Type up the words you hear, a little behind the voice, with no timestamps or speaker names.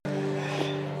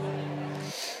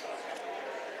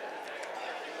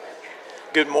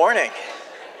Good morning.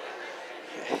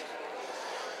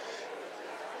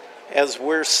 As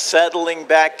we're settling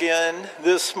back in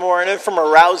this morning from a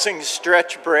rousing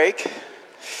stretch break,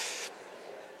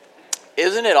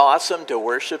 isn't it awesome to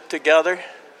worship together?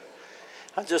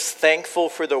 I'm just thankful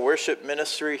for the worship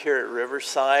ministry here at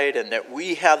Riverside and that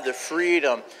we have the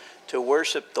freedom to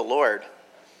worship the Lord.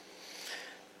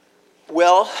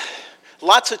 Well,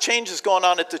 lots of changes going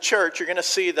on at the church. You're going to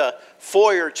see the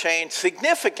foyer change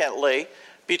significantly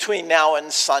between now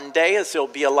and Sunday, as there'll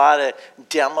be a lot of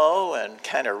demo and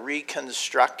kind of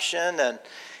reconstruction.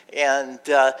 And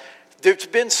there's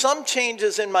been some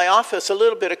changes in my office a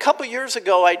little bit. A couple years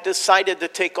ago, I decided to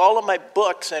take all of my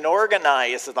books and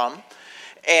organize them.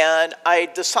 And I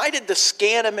decided to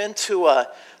scan them into a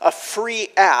free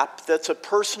app that's a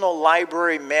personal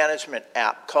library management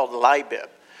app called Libib.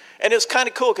 And it's kind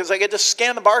of cool because I could just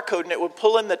scan the barcode and it would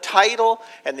pull in the title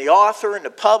and the author and the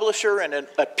publisher and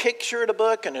a picture of the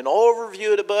book and an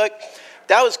overview of the book.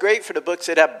 That was great for the books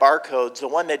that have barcodes. The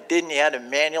one that didn't, you had to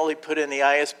manually put in the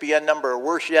ISBN number, or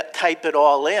worse yet, type it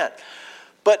all in.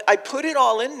 But I put it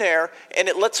all in there and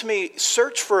it lets me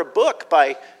search for a book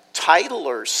by title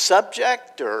or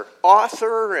subject or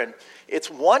author, and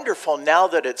it's wonderful now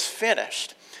that it's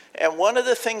finished. And one of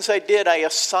the things I did, I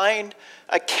assigned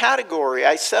a category.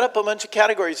 I set up a bunch of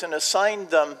categories and assigned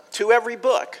them to every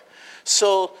book.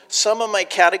 So some of my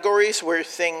categories were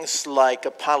things like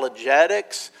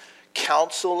apologetics,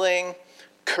 counseling,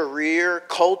 career,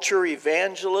 culture,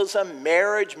 evangelism,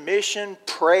 marriage, mission,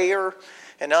 prayer,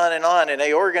 and on, and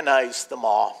I organized them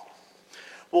all.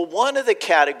 Well, one of the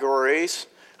categories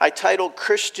I titled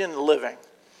Christian Living.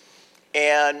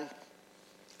 And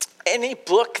any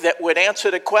book that would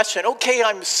answer the question, okay,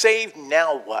 I'm saved,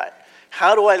 now what?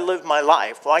 How do I live my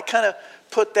life? Well, I kind of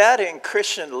put that in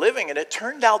Christian Living, and it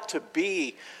turned out to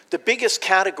be the biggest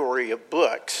category of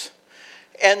books.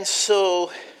 And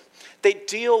so they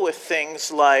deal with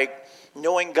things like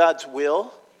knowing God's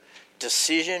will,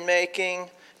 decision-making,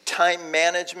 time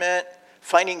management,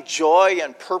 finding joy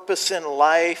and purpose in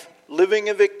life, living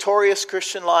a victorious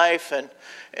Christian life,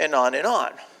 and on and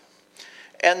on.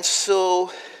 And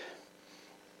so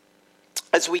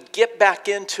as we get back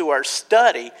into our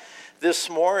study this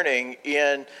morning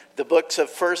in the books of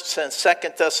 1st and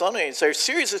 2nd Thessalonians, our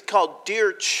series is called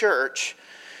Dear Church,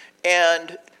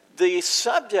 and the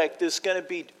subject is going to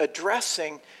be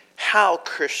addressing how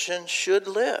Christians should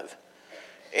live.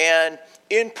 And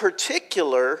in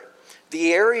particular,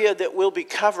 the area that we'll be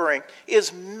covering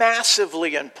is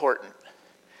massively important,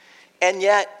 and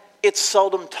yet it's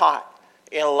seldom taught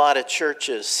in a lot of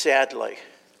churches, sadly.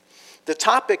 The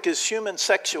topic is human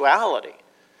sexuality,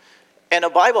 and the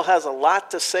Bible has a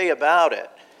lot to say about it.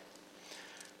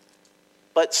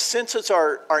 But since it's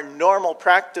our normal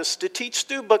practice to teach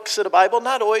through books of the Bible,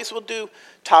 not always we'll do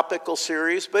topical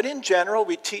series, but in general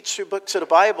we teach through books of the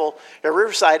Bible at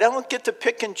Riverside. I don't get to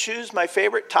pick and choose my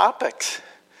favorite topics.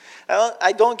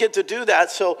 I don't get to do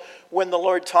that, so when the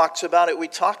Lord talks about it, we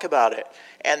talk about it.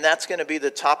 And that's going to be the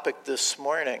topic this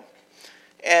morning.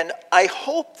 And I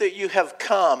hope that you have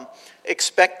come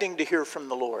expecting to hear from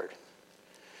the Lord,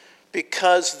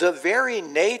 because the very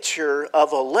nature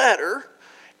of a letter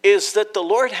is that the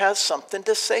Lord has something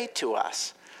to say to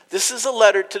us. This is a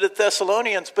letter to the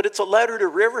Thessalonians, but it's a letter to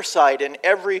Riverside and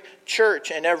every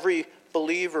church and every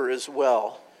believer as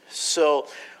well. So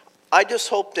I just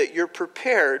hope that you're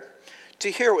prepared to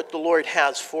hear what the Lord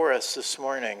has for us this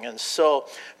morning. And so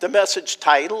the message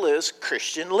title is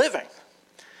Christian Living.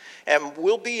 And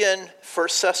we'll be in 1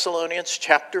 Thessalonians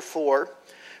chapter 4,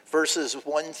 verses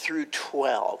 1 through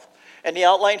 12. And the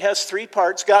outline has three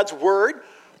parts: God's Word,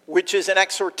 which is an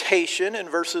exhortation in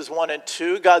verses 1 and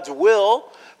 2. God's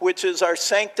will, which is our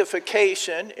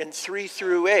sanctification in 3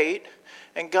 through 8.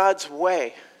 And God's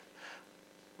way,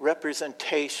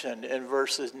 representation in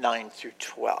verses 9 through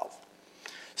 12.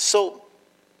 So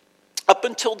up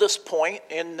until this point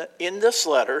in this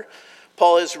letter,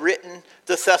 Paul has written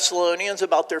the Thessalonians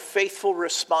about their faithful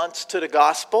response to the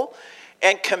gospel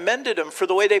and commended them for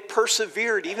the way they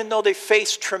persevered, even though they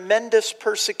faced tremendous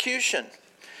persecution.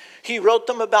 He wrote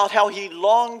them about how he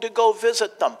longed to go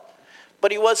visit them,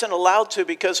 but he wasn't allowed to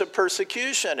because of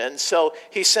persecution, and so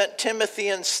he sent Timothy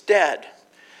instead.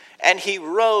 And he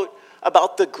wrote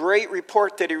about the great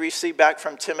report that he received back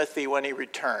from Timothy when he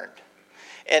returned.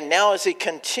 And now as he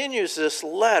continues this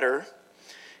letter,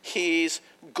 he's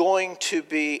going to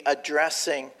be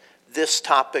addressing this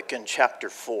topic in chapter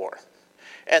 4.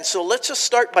 And so let's just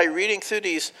start by reading through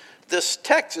this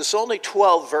text. It's only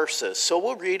 12 verses, so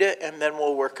we'll read it and then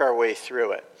we'll work our way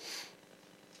through it.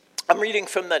 I'm reading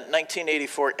from the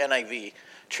 1984 NIV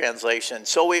translation.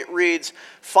 So it reads,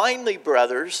 "Finally,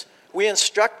 brothers, we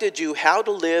instructed you how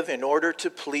to live in order to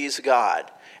please God,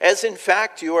 as in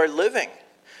fact you are living.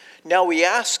 Now we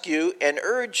ask you and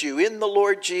urge you in the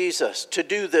Lord Jesus to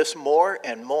do this more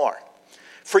and more.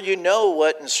 For you know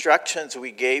what instructions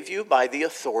we gave you by the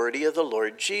authority of the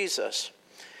Lord Jesus.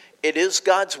 It is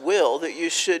God's will that you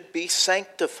should be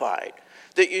sanctified,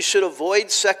 that you should avoid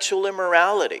sexual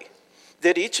immorality,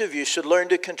 that each of you should learn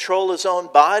to control his own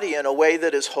body in a way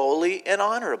that is holy and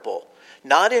honorable,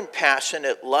 not in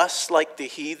passionate lusts like the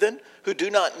heathen who do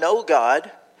not know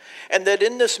God, and that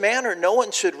in this manner no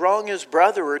one should wrong his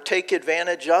brother or take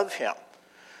advantage of him.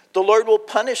 The Lord will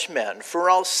punish men for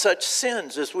all such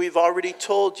sins as we've already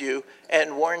told you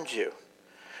and warned you.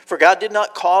 For God did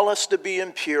not call us to be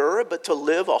impure, but to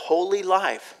live a holy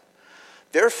life.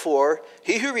 Therefore,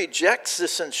 he who rejects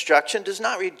this instruction does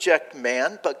not reject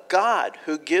man, but God,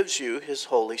 who gives you his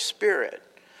Holy Spirit.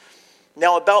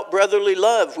 Now about brotherly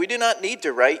love, we do not need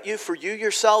to write you, for you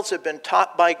yourselves have been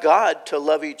taught by God to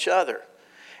love each other.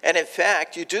 And in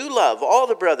fact, you do love all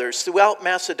the brothers throughout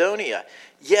Macedonia.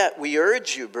 Yet we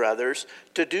urge you, brothers,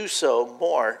 to do so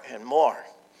more and more.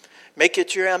 Make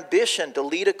it your ambition to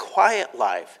lead a quiet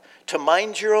life, to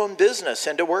mind your own business,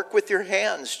 and to work with your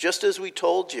hands, just as we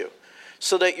told you,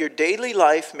 so that your daily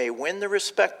life may win the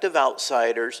respect of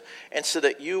outsiders, and so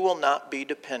that you will not be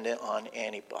dependent on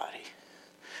anybody."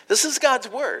 This is God's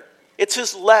word. It's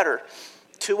his letter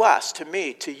to us, to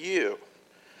me, to you.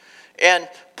 And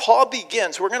Paul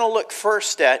begins, we're going to look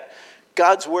first at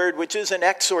God's word, which is an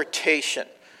exhortation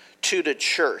to the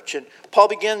church. And Paul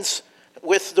begins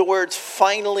with the words,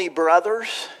 "Finally, brothers."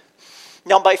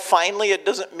 Now, by finally, it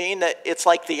doesn't mean that it's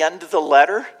like the end of the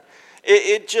letter.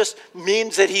 It just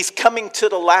means that he's coming to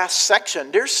the last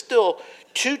section. There's still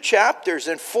 2 chapters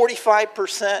and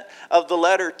 45% of the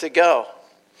letter to go.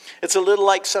 It's a little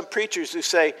like some preachers who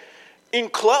say, "In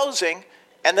closing,"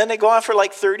 and then they go on for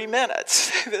like 30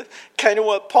 minutes. Kind of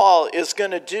what Paul is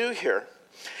going to do here.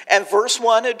 And verse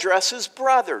 1 addresses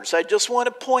brothers. I just want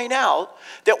to point out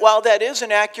that while that is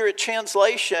an accurate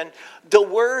translation, the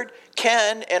word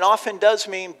can and often does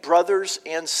mean brothers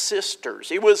and sisters.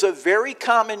 It was a very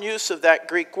common use of that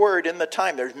Greek word in the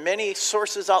time. There's many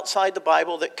sources outside the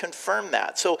Bible that confirm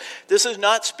that. So this is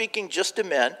not speaking just to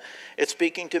men. It's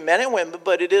speaking to men and women,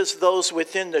 but it is those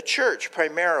within the church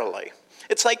primarily.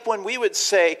 It's like when we would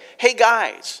say, "Hey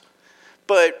guys,"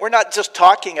 but we're not just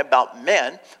talking about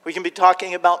men. We can be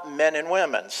talking about men and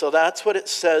women. So that's what it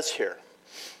says here.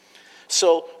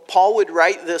 So Paul would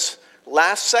write this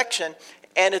last section,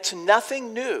 and it's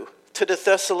nothing new to the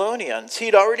Thessalonians.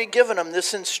 He'd already given them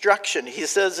this instruction. He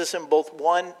says this in both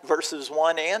verses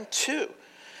 1 and 2.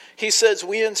 He says,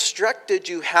 "We instructed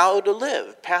you how to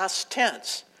live," past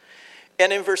tense.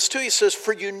 And in verse 2 he says,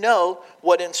 "For you know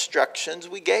what instructions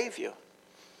we gave you."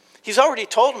 He's already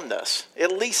told them this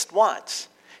at least once.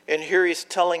 And here he's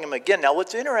telling them again. Now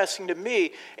what's interesting to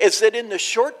me is that in the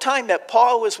short time that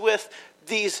Paul was with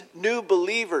these new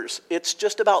believers, it's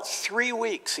just about 3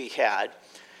 weeks he had,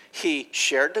 he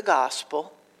shared the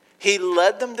gospel, he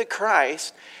led them to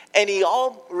Christ, and he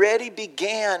already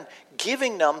began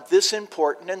giving them this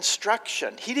important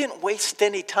instruction. He didn't waste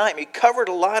any time. He covered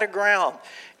a lot of ground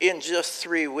in just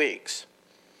 3 weeks.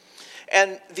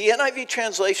 And the NIV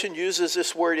translation uses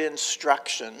this word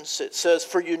instructions. It says,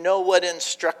 "For you know what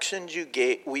instructions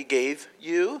we gave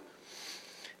you."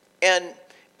 And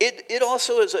it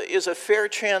also is a fair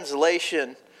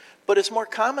translation, but it's more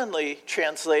commonly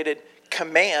translated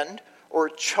command or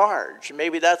charge.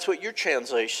 Maybe that's what your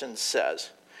translation says.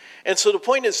 And so the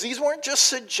point is, these weren't just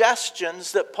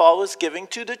suggestions that Paul was giving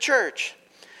to the church.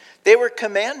 They were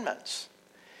commandments.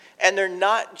 And they're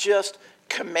not just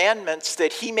commandments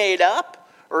that he made up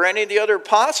or any of the other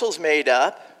apostles made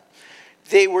up.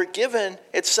 They were given,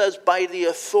 it says, by the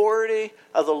authority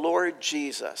of the Lord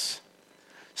Jesus.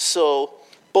 So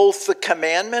both the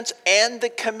commandments and the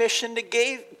commission to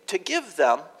give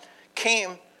them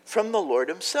came from the Lord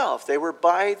himself. They were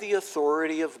by the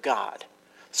authority of God.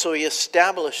 So he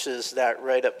establishes that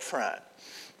right up front.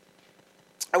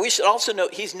 And we should also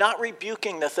note, he's not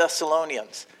rebuking the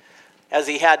Thessalonians, as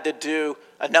he had to do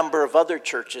a number of other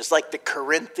churches, like the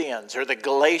Corinthians or the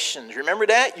Galatians. Remember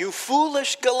that? You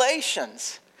foolish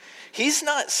Galatians. He's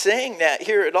not saying that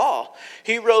here at all.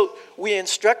 He wrote, "We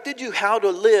instructed you how to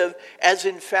live as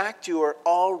in fact you are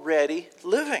already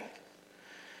living."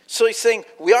 So he's saying,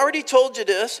 we already told you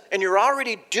this, and you're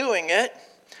already doing it.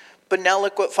 But now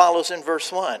look what follows in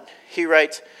verse 1. He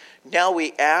writes, "Now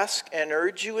we ask and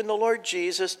urge you in the Lord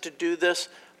Jesus to do this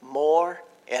more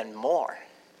and more."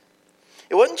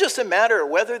 It wasn't just a matter of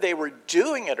whether they were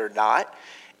doing it or not.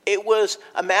 It was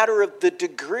a matter of the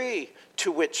degree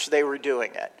to which they were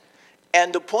doing it.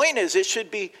 And the point is, it should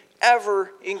be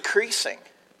ever increasing.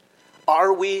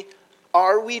 Are we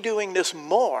doing this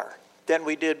more than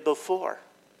we did before,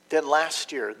 than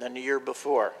last year, than the year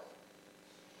before?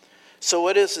 So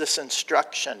what is this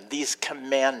instruction, these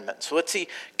commandments? What's he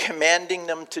commanding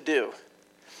them to do?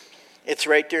 It's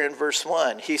right there in verse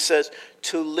 1. He says,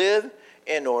 to live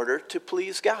in order to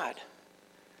please God.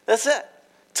 That's it.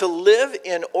 To live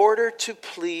in order to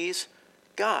please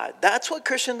God. That's what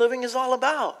Christian living is all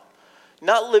about.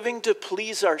 Not living to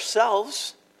please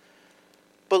ourselves,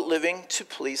 but living to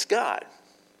please God.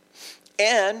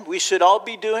 And we should all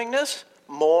be doing this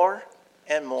more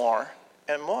and more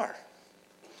and more.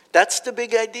 That's the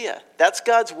big idea. That's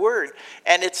God's word.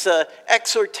 And it's an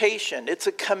exhortation. It's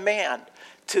a command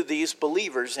to these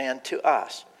believers and to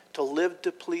us to live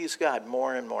to please God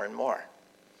more and more and more.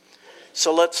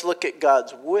 So let's look at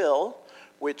God's will,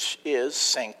 which is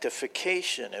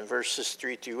sanctification in verses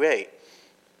 3 through 8.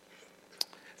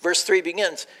 Verse 3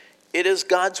 begins, it is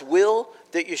God's will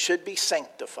that you should be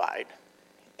sanctified.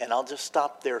 And I'll just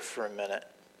stop there for a minute.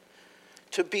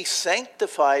 To be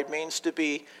sanctified means to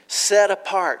be set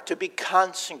apart, to be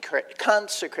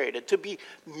consecrated, to be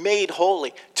made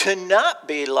holy, to not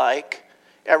be like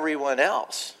everyone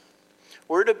else.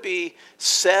 We're to be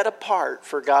set apart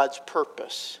for God's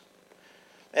purpose.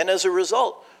 And as a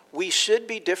result, we should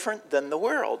be different than the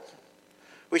world.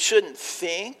 We shouldn't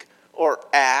think or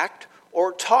act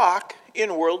or talk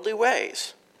in worldly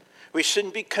ways. We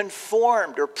shouldn't be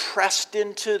conformed or pressed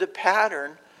into the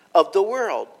pattern of the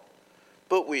world.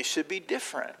 But we should be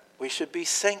different. We should be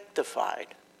sanctified.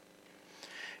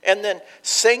 And then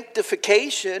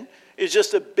sanctification is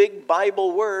just a big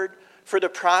Bible word for the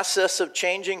process of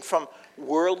changing from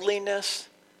worldliness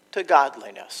to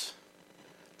godliness.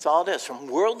 That's all it is. From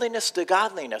worldliness to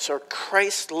godliness or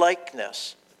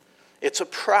Christ-likeness. It's a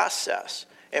process.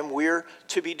 And we're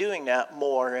to be doing that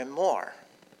more and more.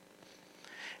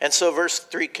 And so verse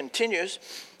 3 continues.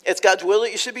 It's God's will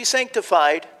that you should be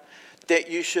sanctified, that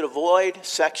you should avoid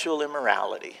sexual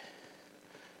immorality.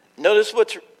 Notice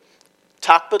what's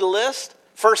top of the list.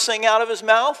 First thing out of his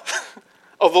mouth,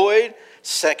 avoid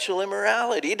sexual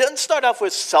immorality. He doesn't start off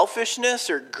with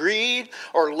selfishness or greed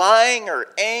or lying or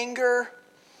anger.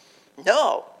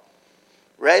 No.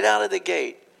 Right out of the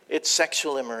gate, it's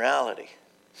sexual immorality.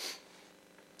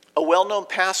 A well-known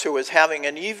pastor was having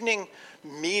an evening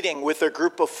meeting with a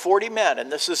group of 40 men,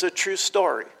 and this is a true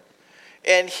story.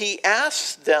 And he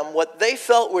asked them what they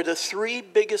felt were the 3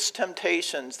 biggest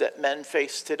temptations that men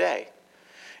face today.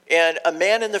 And a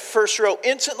man in the first row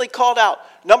instantly called out,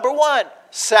 number 1,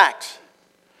 sex.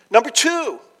 Number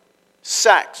 2,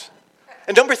 sex.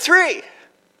 And number 3,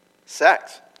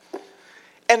 sex.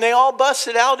 And they all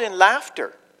busted out in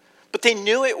laughter. But they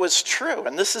knew it was true,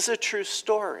 and this is a true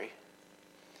story.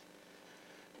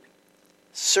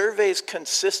 Surveys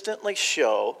consistently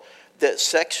show that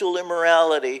sexual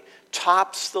immorality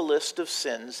tops the list of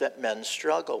sins that men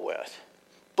struggle with.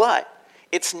 But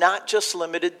it's not just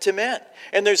limited to men.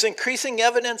 And there's increasing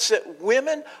evidence that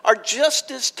women are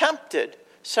just as tempted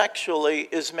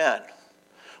sexually as men,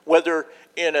 whether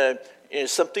in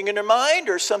something in their mind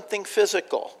or something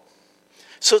physical.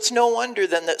 So it's no wonder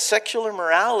then that sexual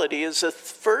immorality is the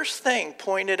first thing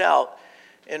pointed out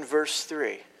in verse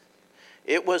 3.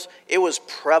 It was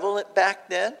prevalent back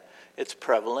then. It's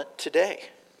prevalent today.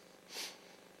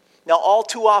 Now, all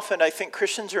too often, I think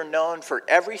Christians are known for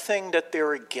everything that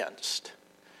they're against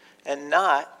and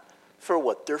not for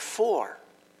what they're for.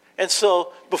 And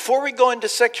so, before we go into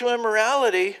sexual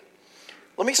immorality,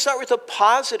 let me start with the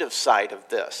positive side of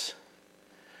this.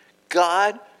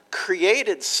 God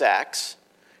created sex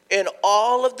and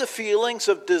all of the feelings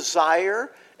of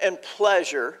desire and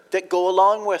pleasure that go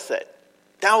along with it.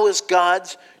 That was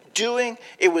God's doing.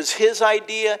 It was his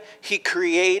idea. He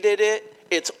created it.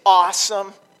 It's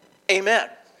awesome. Amen.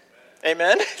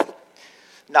 Amen.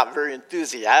 Not very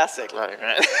enthusiastic, like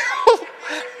that.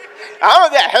 How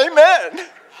about that? Amen.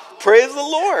 Praise the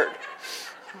Lord.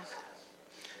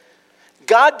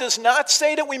 God does not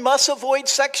say that we must avoid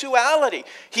sexuality.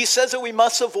 He says that we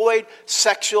must avoid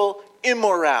sexual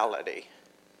immorality.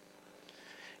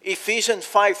 Ephesians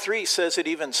 5:3 says it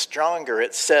even stronger.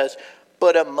 It says,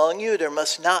 but among you there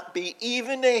must not be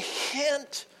even a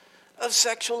hint of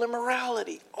sexual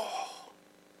immorality. Oh,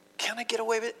 can I get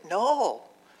away with it? No,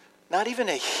 not even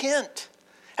a hint.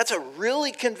 That's a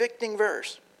really convicting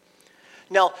verse.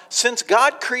 Now, since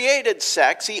God created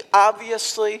sex, he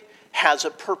obviously has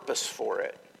a purpose for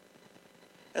it.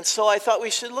 And so I thought we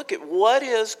should look at what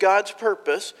is God's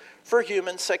purpose for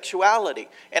human sexuality.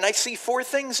 And I see 4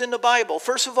 things in the Bible.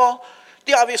 First of all,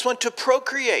 the obvious one, to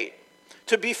procreate,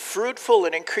 to be fruitful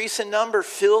and increase in number,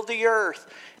 fill the earth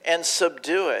and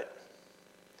subdue it.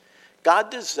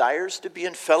 God desires to be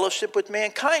in fellowship with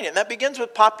mankind, and that begins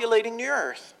with populating the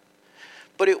earth.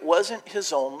 But it wasn't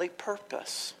his only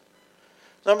purpose.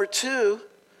 Number 2,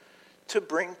 to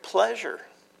bring pleasure.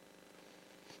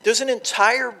 There's an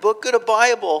entire book of the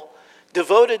Bible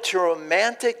devoted to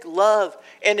romantic love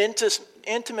and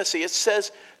intimacy. It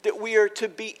says that we are to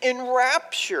be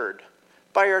enraptured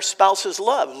by our spouse's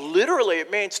love. Literally,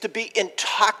 it means to be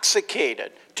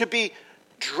intoxicated, to be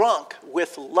drunk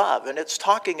with love. And it's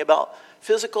talking about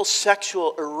physical,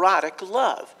 sexual, erotic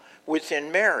love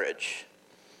within marriage.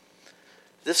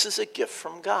 This is a gift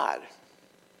from God.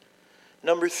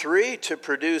 Number 3, to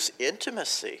produce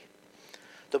intimacy.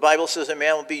 The Bible says a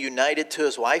man will be united to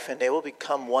his wife and they will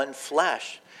become one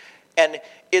flesh. And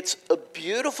it's a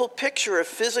beautiful picture of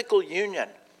physical union.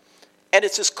 And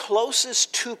it's as close as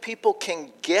 2 people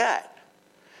can get.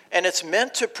 And it's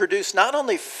meant to produce not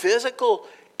only physical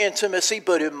intimacy,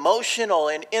 but emotional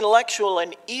and intellectual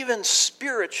and even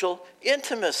spiritual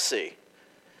intimacy,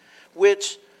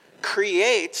 which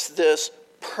creates this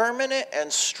permanent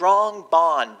and strong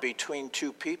bond between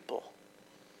 2 people.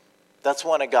 That's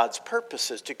one of God's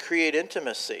purposes, to create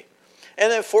intimacy.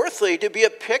 And then 4thly, to be a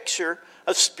picture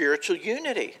of spiritual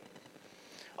unity,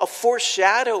 a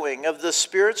foreshadowing of the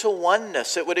spiritual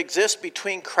oneness that would exist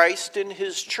between Christ and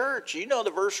his church. You know the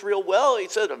verse real well. He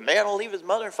said, a man will leave his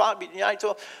mother and father, be united to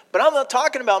him. But I'm not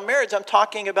talking about marriage. I'm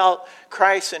talking about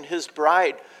Christ and his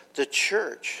bride, the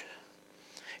church.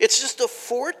 It's just a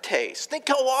foretaste. Think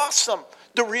how awesome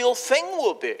the real thing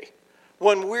will be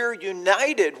when we're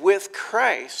united with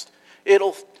Christ.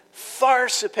 It'll far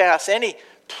surpass any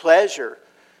pleasure,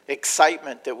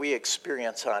 excitement that we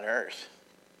experience on earth.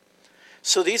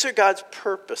 So these are God's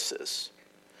purposes.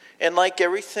 And like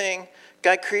everything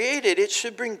God created, it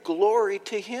should bring glory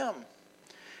to him.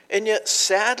 And yet,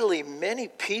 sadly, many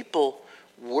people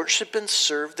worship and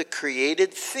serve the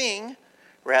created thing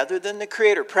rather than the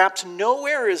creator. Perhaps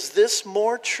nowhere is this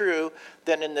more true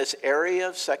than in this area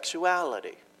of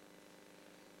sexuality.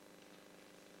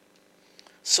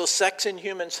 So sex and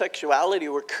human sexuality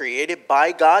were created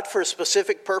by God for a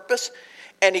specific purpose,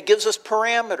 and he gives us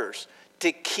parameters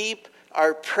to keep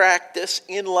our practice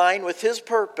in line with his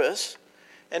purpose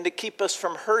and to keep us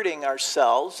from hurting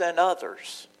ourselves and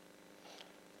others.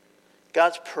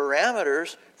 God's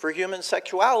parameters for human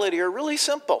sexuality are really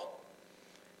simple.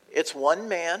 It's one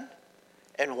man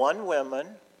and one woman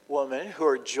who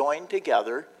are joined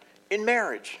together in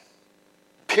marriage.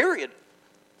 Period.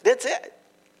 That's it.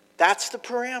 That's the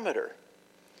parameter.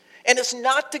 And it's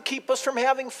not to keep us from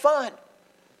having fun.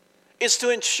 It's to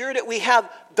ensure that we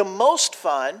have the most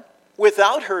fun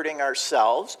without hurting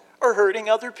ourselves or hurting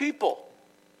other people.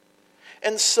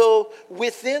 And so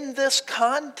within this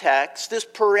context, this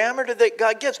parameter that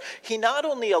God gives, he not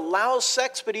only allows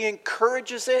sex, but he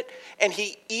encourages it and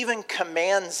he even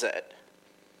commands it.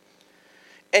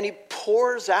 And he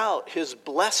pours out his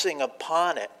blessing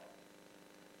upon it.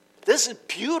 This is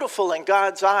beautiful in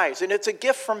God's eyes, and it's a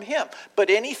gift from him.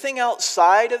 But anything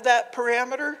outside of that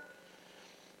parameter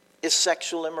is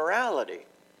sexual immorality,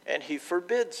 and he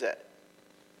forbids it.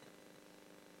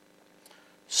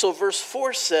 So verse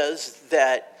 4 says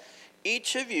that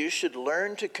each of you should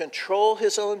learn to control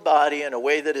his own body in a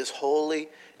way that is holy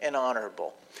and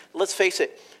honorable. Let's face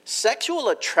it, sexual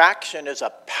attraction is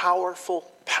a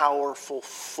powerful, powerful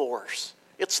force.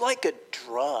 It's like a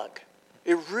drug.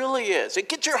 It really is. It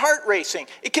gets your heart racing.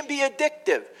 It can be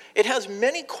addictive. It has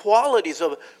many qualities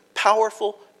of a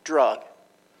powerful drug.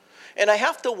 And I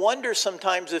have to wonder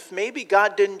sometimes if maybe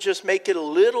God didn't just make it a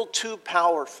little too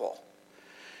powerful.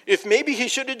 If maybe he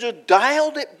should have just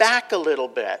dialed it back a little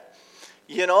bit.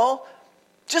 You know,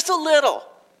 just a little.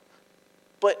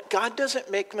 But God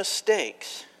doesn't make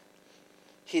mistakes.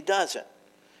 He doesn't.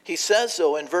 He says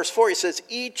so in verse 4, he says,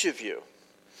 each of you.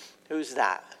 Who's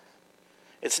that?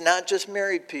 It's not just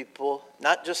married people,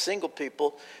 not just single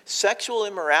people. Sexual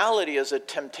immorality is a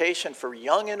temptation for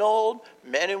young and old,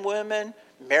 men and women,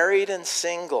 married and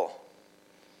single.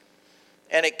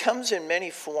 And it comes in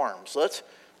many forms.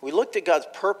 We looked at God's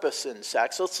purpose in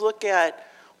sex. Let's look at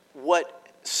what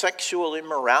sexual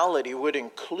immorality would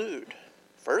include.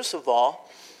 First of all,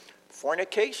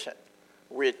 fornication,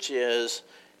 which is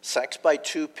sex by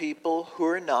 2 people who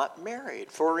are not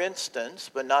married. For instance,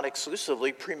 but not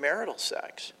exclusively, premarital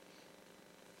sex.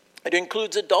 It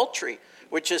includes adultery,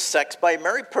 which is sex by a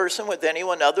married person with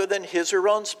anyone other than his or her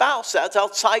own spouse. That's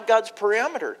outside God's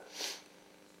parameter.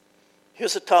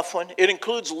 Here's a tough one. It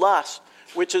includes lust,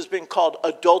 which has been called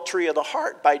adultery of the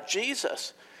heart by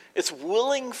Jesus. It's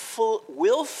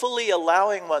willfully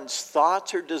allowing one's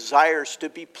thoughts or desires to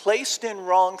be placed in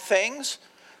wrong things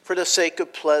for the sake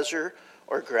of pleasure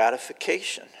or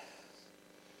gratification.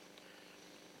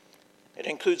 It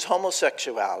includes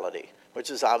homosexuality, which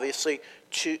is obviously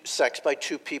sex by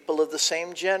two people of the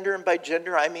same gender, and by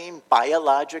gender I mean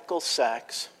biological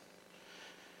sex.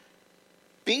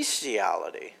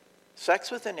 Bestiality, sex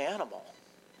with an animal.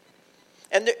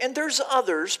 And there's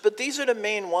others, but these are the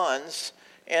main ones,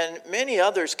 and many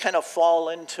others kind of fall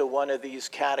into one of these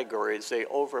categories. They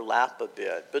overlap a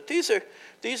bit, but these are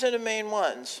the main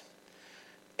ones.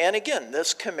 And again,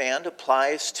 this command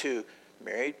applies to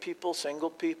married people, single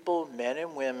people, men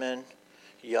and women,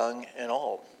 young and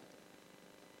old.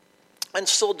 And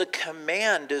so the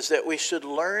command is that we should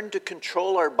learn to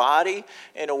control our body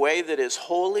in a way that is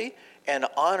holy and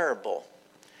honorable.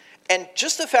 And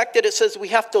just the fact that it says we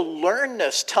have to learn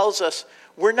this tells us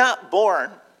we're not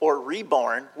born or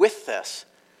reborn with this.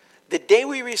 The day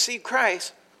we receive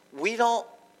Christ, we don't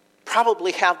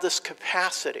probably have this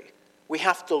capacity. We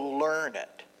have to learn it.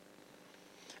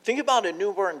 Think about a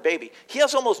newborn baby. He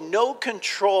has almost no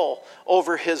control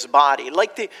over his body.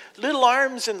 Like the little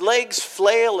arms and legs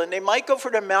flail, and they might go for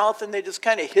their mouth, and they just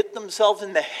kind of hit themselves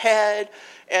in the head.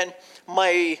 And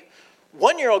my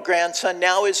 1-year-old grandson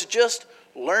now is just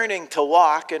learning to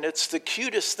walk, and it's the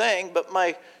cutest thing. But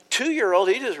my 2-year-old,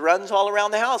 he just runs all around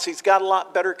the house. He's got a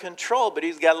lot better control, but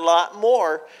he's got a lot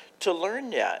more to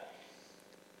learn yet.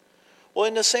 Well,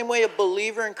 in the same way, a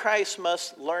believer in Christ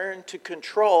must learn to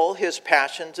control his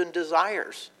passions and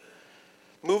desires,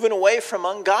 moving away from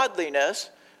ungodliness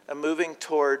and moving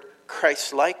toward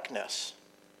Christ-likeness.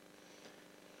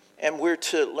 And we're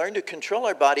to learn to control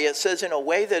our body, it says, in a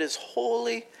way that is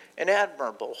holy and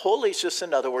admirable. Holy is just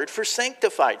another word for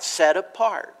sanctified, set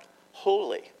apart,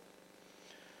 holy.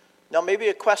 Now, maybe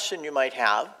a question you might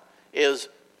have is,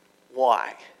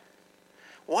 why?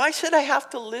 Why should I have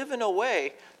to live in a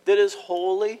way that is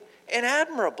holy and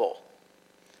admirable?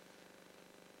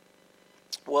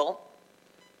 Well,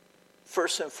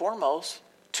 first and foremost,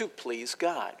 to please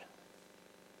God.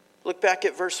 Look back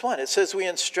at verse 1. It says, we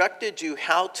instructed you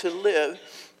how to live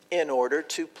in order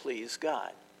to please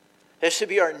God. That should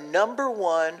be our number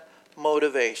one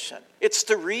motivation. It's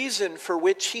the reason for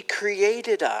which he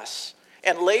created us,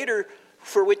 and later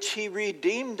for which he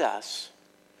redeemed us,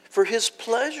 for his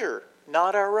pleasure,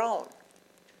 not our own.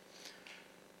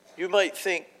 You might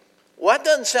think, well, that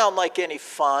doesn't sound like any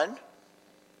fun.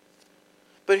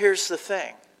 But here's the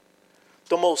thing.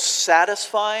 The most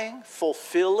satisfying,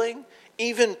 fulfilling,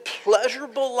 even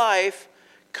pleasurable life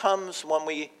comes when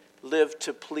we live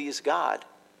to please God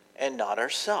and not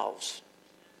ourselves.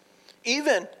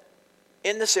 Even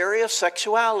in this area of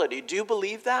sexuality, do you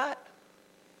believe that?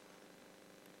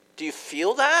 Do you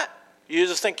feel that? You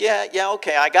just think, yeah,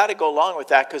 okay, I got to go along with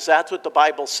that because that's what the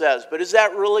Bible says. But is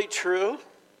that really true?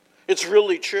 It's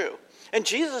really true. And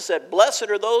Jesus said, blessed,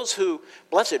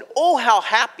 oh, how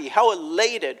happy, how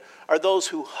elated are those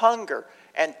who hunger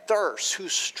and thirst, who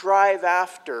strive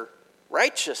after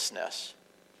righteousness.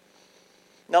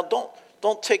 Now,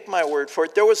 don't take my word for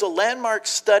it. There was a landmark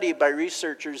study by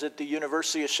researchers at the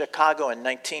University of Chicago in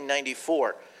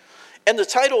 1994. And the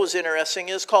title was interesting.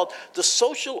 It's called The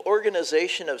Social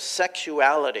Organization of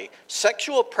Sexuality,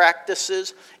 Sexual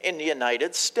Practices in the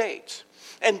United States.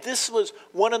 And this was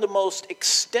one of the most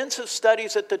extensive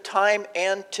studies at the time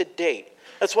and to date.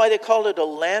 That's why they called it a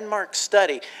landmark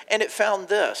study. And it found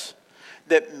this,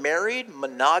 that married,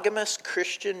 monogamous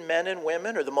Christian men and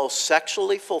women are the most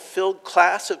sexually fulfilled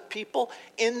class of people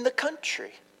in the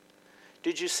country.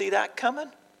 Did you see that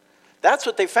coming? That's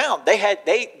what they found.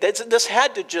 This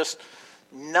had to just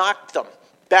knock them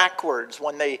backwards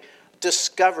when they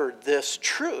discovered this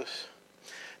truth.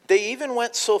 They even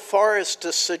went so far as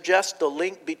to suggest the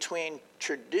link between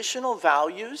traditional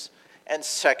values and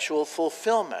sexual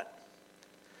fulfillment.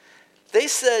 They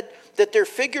said that their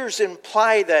figures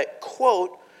imply that,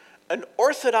 quote, an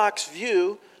orthodox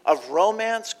view of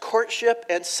romance, courtship,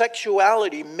 and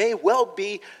sexuality may well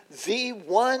be the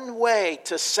one way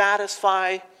to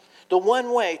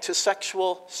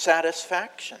sexual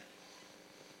satisfaction.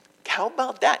 How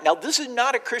about that? Now, this is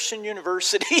not a Christian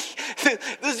university. This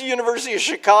is the University of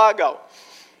Chicago.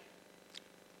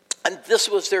 And this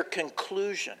was their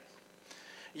conclusion.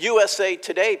 USA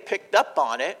Today picked up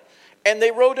on it, and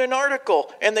they wrote an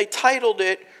article, and they titled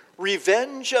it,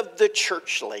 Revenge of the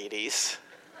Church Ladies.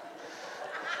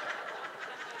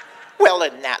 Well,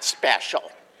 isn't that special?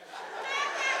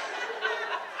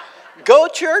 Go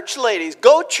church ladies,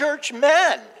 go church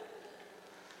men.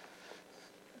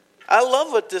 I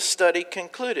love what this study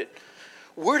concluded.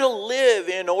 We're to live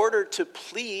in order to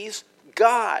please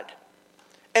God.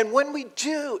 And when we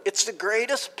do, it's the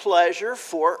greatest pleasure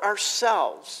for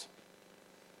ourselves.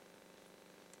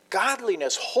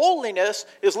 Godliness, holiness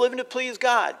is living to please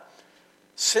God.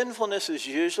 Sinfulness is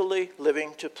usually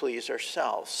living to please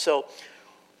ourselves. So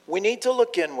we need to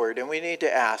look inward and we need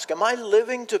to ask, am I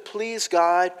living to please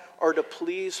God or to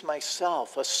please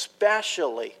myself,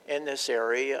 especially in this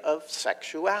area of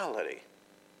sexuality?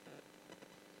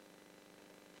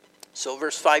 So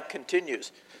verse 5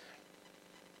 continues,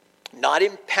 not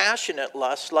in passionate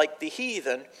lust like the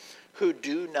heathen who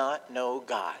do not know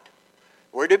God.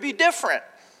 We're to be different.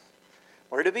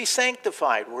 We're to be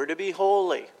sanctified. We're to be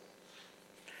holy.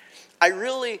 I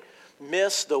really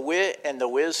miss the wit and the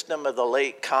wisdom of the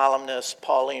late columnist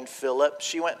Pauline Phillips.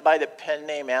 She went by the pen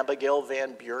name Abigail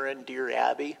Van Buren, Dear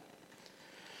Abby.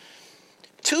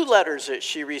 2 letters that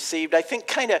she received, I think,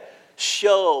 kind of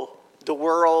show the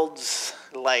world's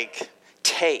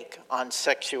take on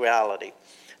sexuality.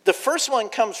 The first one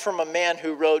comes from a man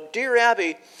who wrote, Dear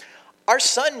Abby, our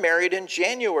son married in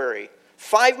January.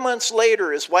 5 months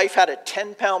later, his wife had a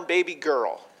 10-pound baby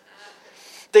girl.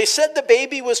 They said the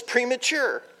baby was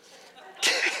premature.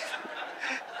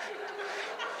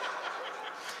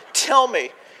 Tell me,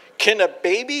 can a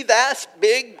baby that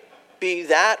big be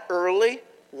that early?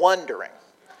 Wondering.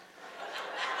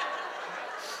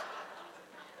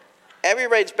 Abby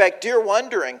writes back, Dear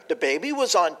Wondering, the baby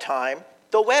was on time,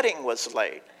 the wedding was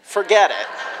late. Forget it.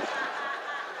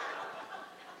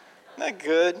 Isn't that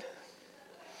good?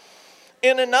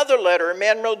 In another letter, a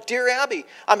man wrote, Dear Abby,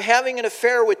 I'm having an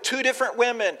affair with 2 different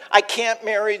women. I can't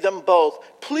marry them both.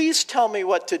 Please tell me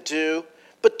what to do,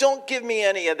 but don't give me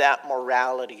any of that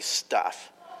morality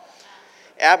stuff.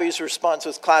 Abby's response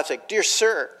was classic. Dear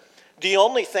sir, the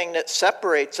only thing that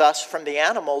separates us from the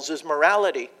animals is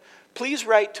morality. Please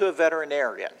write to a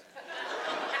veterinarian.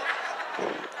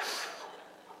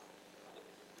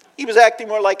 He was acting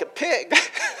more like a pig.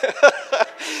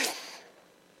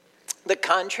 The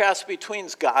contrast between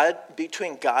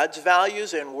God's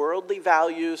values and worldly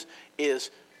values is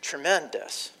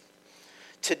tremendous.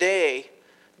 Today,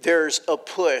 there's a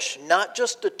push not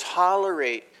just to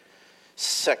tolerate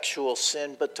sexual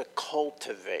sin, but to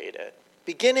cultivate it.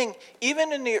 Beginning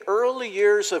even in the early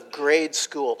years of grade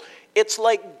school, it's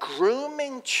like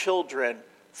grooming children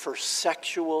for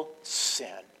sexual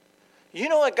sin. You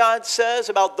know what God says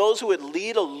about those who would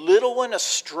lead a little one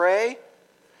astray?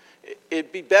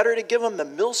 It'd be better to give them the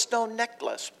millstone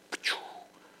necklace.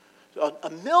 A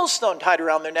millstone tied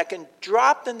around their neck and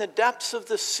dropped in the depths of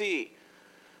the sea.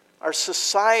 Our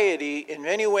society, in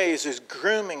many ways, is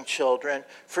grooming children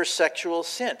for sexual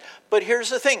sin. But here's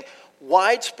the thing.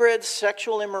 Widespread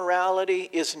sexual immorality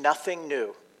is nothing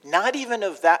new. Not even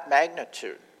of that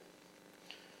magnitude.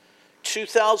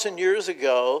 2,000 years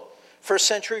ago, first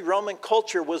century Roman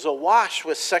culture was awash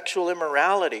with sexual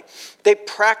immorality. They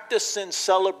practiced and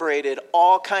celebrated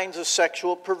all kinds of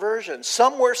sexual perversion,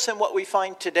 some worse than what we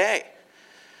find today.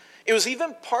 It was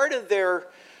even part of their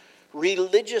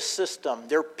religious system,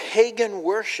 their pagan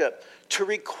worship, to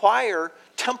require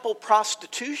temple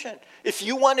prostitution. If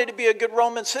you wanted to be a good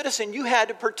Roman citizen, you had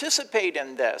to participate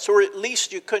in this, or at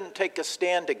least you couldn't take a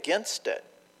stand against it.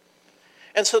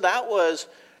 And so that was,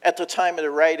 at the time of the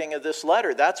writing of this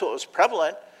letter, that's what was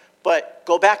prevalent. But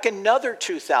go back another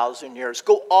 2,000 years.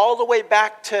 Go all the way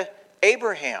back to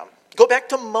Abraham. Go back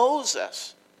to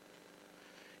Moses.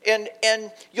 And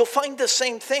you'll find the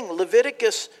same thing.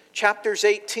 Leviticus chapters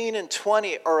 18 and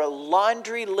 20 are a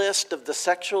laundry list of the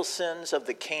sexual sins of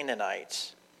the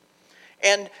Canaanites.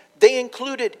 And they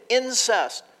included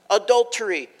incest,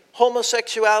 adultery,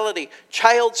 homosexuality,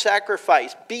 child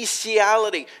sacrifice,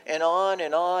 bestiality, and on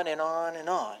and on and on and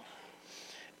on.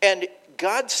 And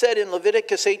God said in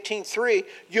Leviticus 18:3,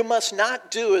 you must not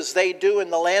do as they do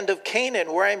in the land of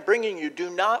Canaan, where I'm bringing you.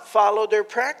 Do not follow their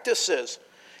practices.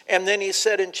 And then he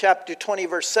said in chapter 20,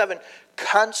 verse 7,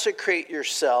 consecrate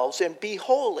yourselves and be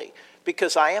holy,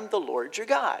 because I am the Lord your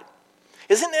God.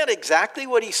 Isn't that exactly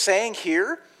what he's saying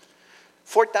here?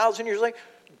 4,000 years later,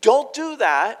 don't do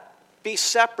that. Be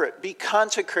separate, be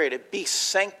consecrated, be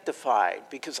sanctified,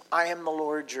 because I am the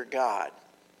Lord your God.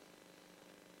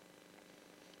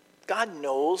 God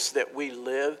knows that we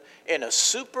live in a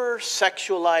super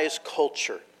sexualized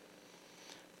culture,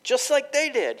 just like they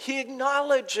did. He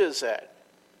acknowledges it.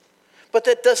 But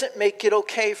that doesn't make it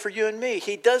okay for you and me.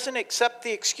 He doesn't accept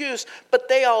the excuse, but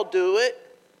they all do it.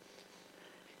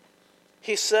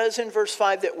 He says in verse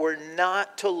 5 that we're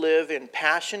not to live in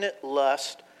passionate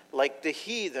lust like the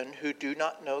heathen who do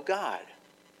not know God.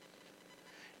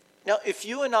 Now, if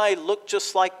you and I look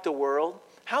just like the world,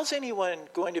 how's anyone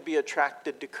going to be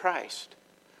attracted to Christ?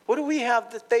 What do we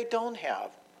have that they don't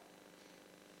have?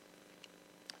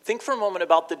 Think for a moment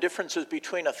about the differences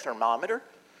between a thermometer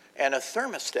and a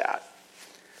thermostat.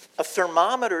 A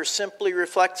thermometer simply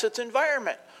reflects its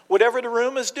environment. Whatever the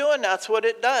room is doing, that's what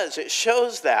it does. It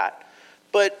shows that.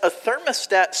 But a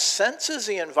thermostat senses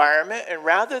the environment, and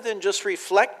rather than just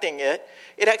reflecting it,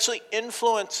 it actually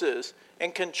influences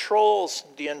and controls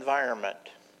the environment.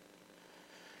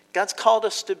 God's called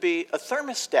us to be a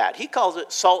thermostat. He calls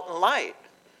it salt and light,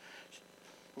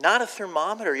 not a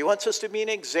thermometer. He wants us to be an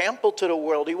example to the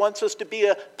world. He wants us to be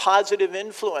a positive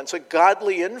influence, a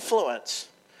godly influence.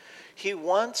 He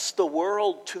wants the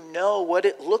world to know what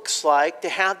it looks like to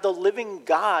have the living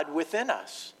God within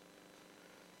us.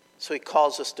 So he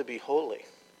calls us to be holy.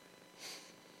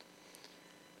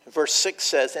 Verse 6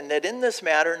 says, "And that in this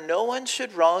matter no one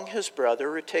should wrong his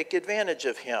brother or take advantage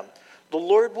of him. The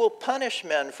Lord will punish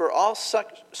men for all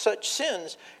such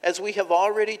sins as we have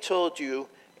already told you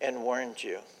and warned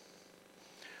you."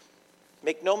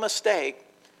 Make no mistake,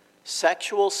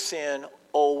 sexual sin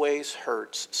always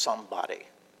hurts somebody.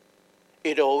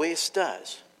 It always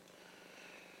does.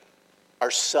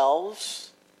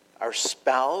 Ourselves, our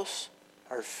spouse,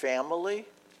 our family,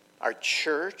 our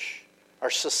church,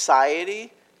 our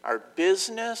society, our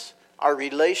business, our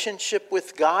relationship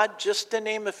with God, just to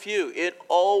name a few. It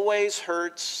always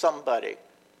hurts somebody.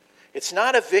 It's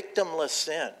not a victimless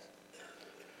sin.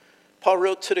 Paul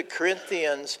wrote to the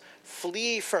Corinthians,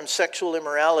 "Flee from sexual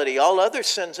immorality. All other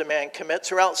sins a man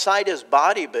commits are outside his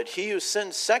body, but he who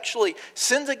sins sexually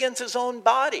sins against his own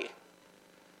body."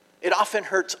 It often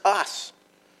hurts us.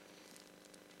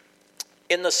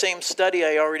 In the same study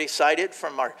I already cited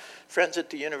from our friends at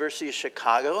the University of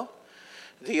Chicago,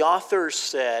 the author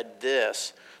said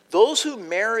this: "Those who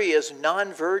marry as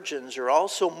non-virgins are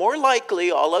also more likely,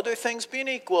 all other things being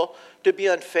equal, to be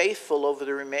unfaithful over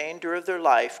the remainder of their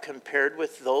life compared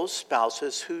with those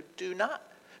spouses who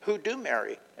do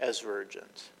marry as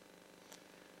virgins."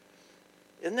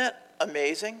 Isn't that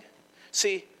amazing?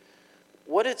 See,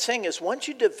 what it's saying is once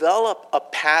you develop a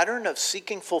pattern of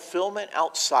seeking fulfillment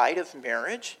outside of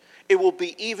marriage, it will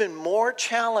be even more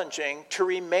challenging to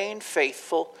remain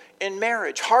faithful in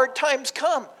marriage. Hard times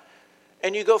come,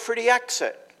 and you go for the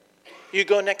exit. You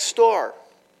go next door.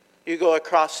 You go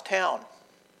across town.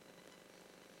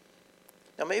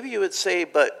 Now maybe you would say,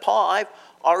 "But Paul, I've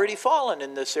already fallen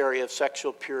in this area of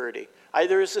sexual purity,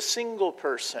 either as a single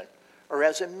person or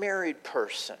as a married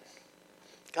person."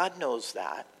 God knows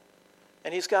that.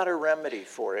 And he's got a remedy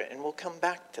for it, and we'll come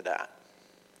back to that.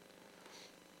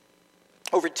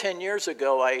 Over 10 years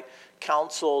ago, I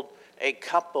counseled a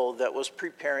couple that was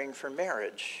preparing for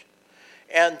marriage.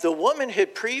 And the woman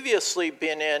had previously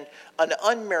been in an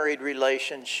unmarried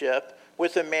relationship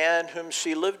with a man whom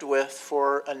she lived with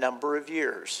for a number of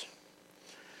years.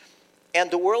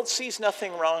 And the world sees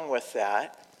nothing wrong with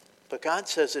that, but God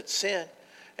says it's sin,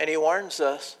 and he warns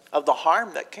us of the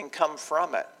harm that can come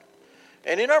from it.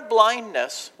 And in our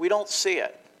blindness, we don't see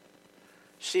it.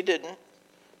 She didn't,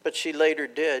 but she later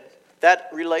did. That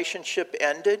relationship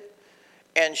ended,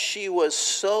 and she was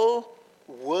so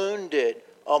wounded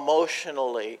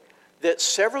emotionally that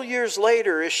several years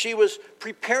later, as she was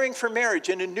preparing for marriage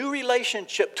in a new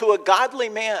relationship to a godly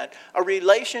man, a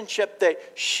relationship that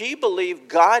she believed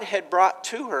God had brought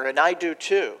to her, and I do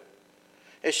too.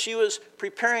 As she was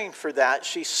preparing for that,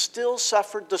 she still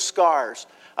suffered the scars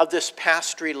of this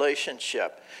past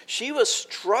relationship. She was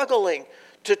struggling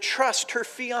to trust her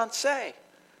fiancé,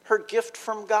 her gift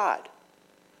from God.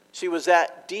 She was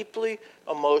that deeply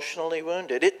emotionally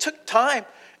wounded. It took time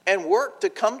and work to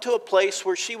come to a place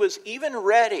where she was even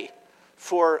ready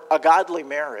for a godly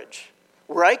marriage,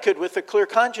 where I could, with a clear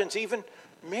conscience, even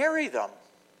marry them.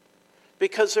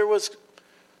 Because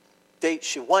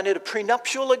she wanted a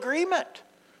prenuptial agreement.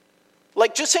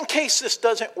 Like, just in case this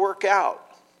doesn't work out.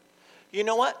 You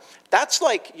know what? That's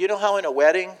like, you know how in a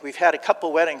wedding, we've had a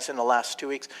couple weddings in the last 2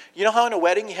 weeks. You know how in a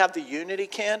wedding you have the unity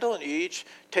candle and you each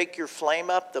take your flame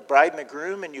up, the bride and the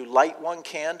groom, and you light one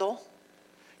candle?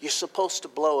 You're supposed to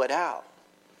blow it out.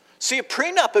 See, a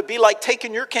prenup would be like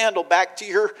taking your candle back to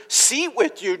your seat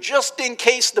with you just in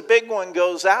case the big one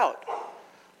goes out.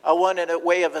 I wanted a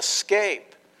way of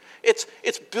escape. It's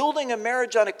building a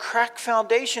marriage on a cracked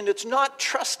foundation. It's not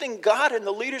trusting God and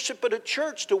the leadership of the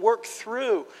church to work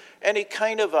through any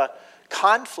kind of a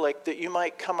conflict that you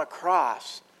might come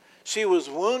across. She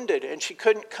was wounded, and she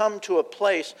couldn't come to a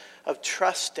place of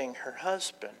trusting her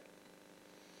husband.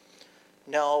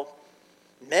 Now,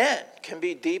 men can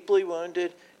be deeply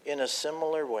wounded in a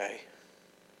similar way.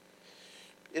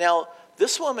 Now,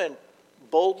 this woman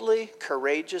boldly,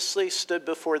 courageously stood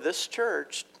before this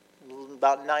church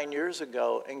about 9 years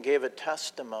ago and gave a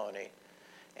testimony.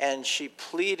 And she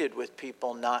pleaded with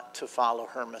people not to follow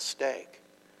her mistake.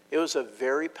 It was a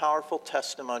very powerful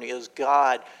testimony as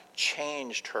God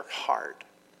changed her heart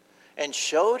and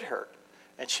showed her.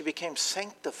 And she became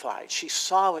sanctified. She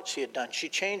saw what she had done. She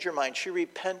changed her mind. She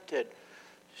repented.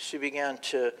 She began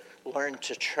to learn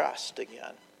to trust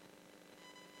again.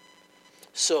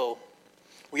 So,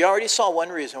 we already saw one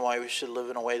reason why we should live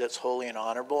in a way that's holy and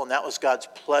honorable, and that was God's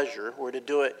pleasure. We're to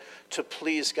do it to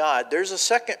please God. There's a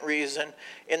second reason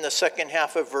in the second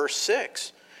half of verse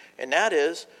 6, and that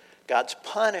is God's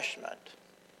punishment.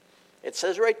 It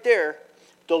says right there,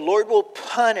 the Lord will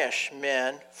punish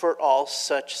men for all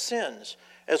such sins,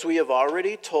 as we have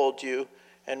already told you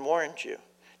and warned you.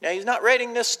 Now, he's not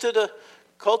writing this to the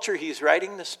culture, he's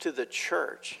writing this to the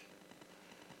church.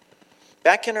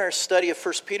 Back in our study of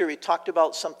 1 Peter, we talked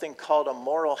about something called a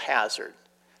moral hazard.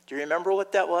 Do you remember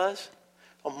what that was?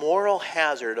 A moral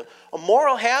hazard. A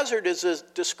moral hazard is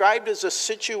described as a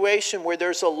situation where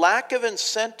there's a lack of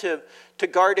incentive to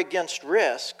guard against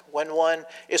risk when one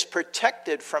is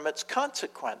protected from its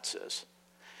consequences.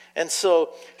 And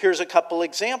so here's a couple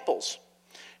examples.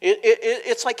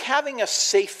 It's like having a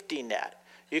safety net.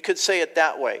 You could say it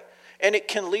that way. And it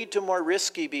can lead to more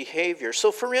risky behavior.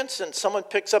 So for instance, someone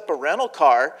picks up a rental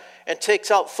car and takes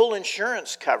out full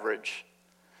insurance coverage.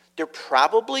 They're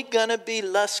probably going to be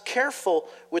less careful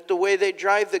with the way they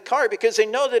drive the car because they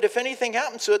know that if anything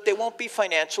happens to it, they won't be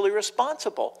financially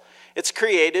responsible. It's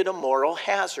created a moral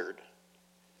hazard.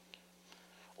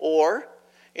 Or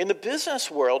in the business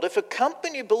world, if a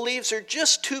company believes they're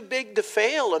just too big to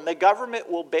fail and the government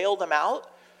will bail them out,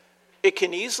 it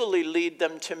can easily lead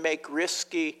them to make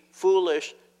risky,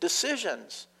 foolish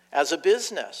decisions as a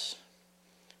business.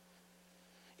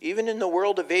 Even in the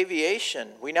world of aviation,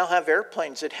 we now have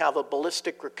airplanes that have a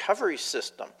ballistic recovery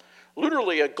system.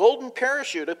 Literally a golden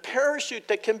parachute, a parachute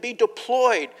that can be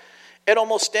deployed at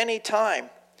almost any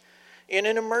time in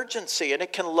an emergency, and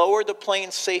it can lower the plane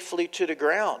safely to the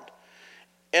ground.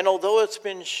 And although it's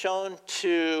been shown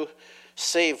to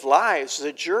save lives,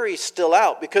 the jury's still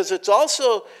out because it's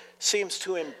also seems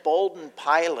to embolden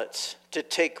pilots to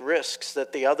take risks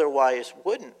that they otherwise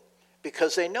wouldn't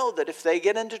because they know that if they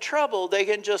get into trouble, they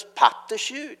can just pop the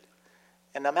chute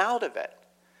and I'm out of it.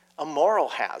 A moral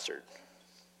hazard.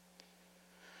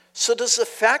 So does the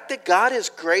fact that God is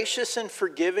gracious and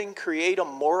forgiving create a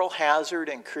moral hazard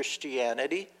in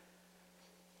Christianity?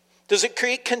 Does it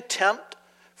create contempt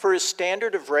for his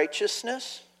standard of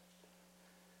righteousness?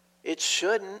 It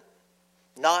shouldn't.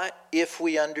 Not if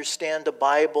we understand the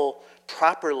Bible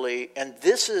properly, and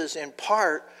this is in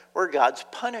part where God's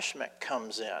punishment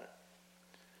comes in.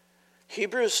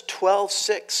 Hebrews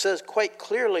 12:6 says quite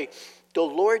clearly, the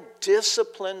Lord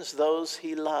disciplines those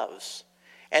he loves,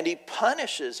 and he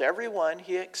punishes everyone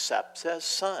he accepts as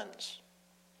sons.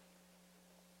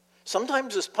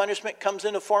 Sometimes this punishment comes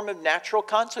in the form of natural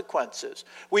consequences.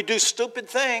 We do stupid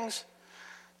things.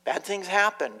 Bad things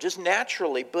happen just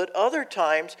naturally, but other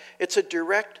times it's a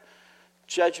direct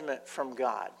judgment from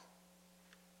God.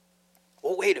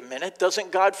 Well, wait a minute,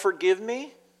 doesn't God forgive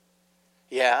me?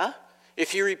 Yeah,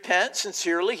 if you repent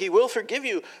sincerely, he will forgive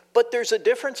you, but there's a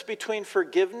difference between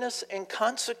forgiveness and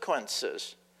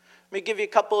consequences. Let me give you a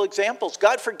couple examples.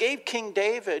 God forgave King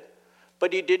David,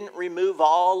 but he didn't remove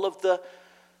all of the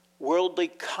worldly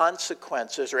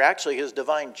consequences, or actually his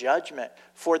divine judgment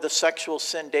for the sexual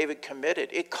sin David committed.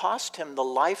 It cost him the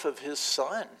life of his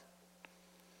son.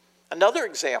 Another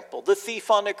example, the thief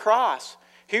on the cross.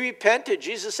 He repented.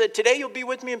 Jesus said, today you'll be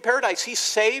with me in paradise. He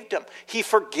saved him. He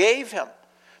forgave him.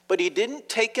 But he didn't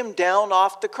take him down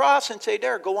off the cross and say,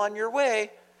 there, go on your way.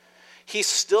 He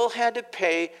still had to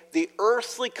pay the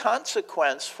earthly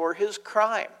consequence for his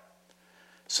crime.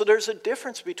 So there's a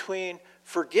difference between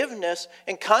forgiveness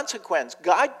and consequence.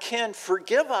 God can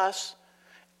forgive us,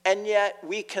 and yet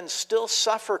we can still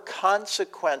suffer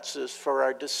consequences for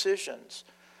our decisions.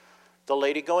 The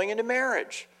lady going into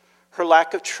marriage, her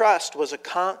lack of trust was a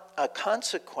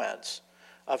consequence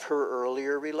of her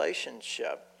earlier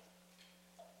relationship.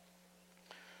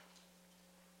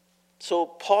 So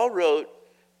Paul wrote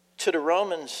to the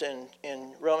Romans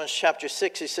in Romans chapter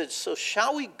 6, he said, so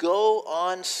shall we go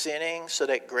on sinning so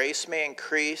that grace may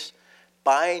increase?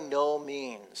 By no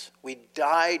means. We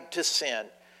died to sin.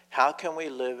 How can we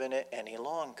live in it any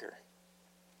longer?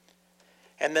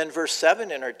 And then verse 7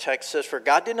 in our text says, for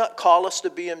God did not call us to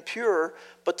be impure,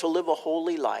 but to live a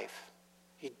holy life.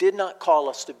 He did not call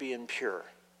us to be impure.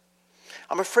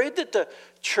 I'm afraid that the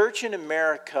church in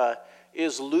America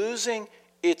is losing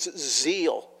its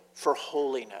zeal for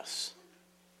holiness.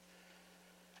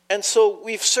 And so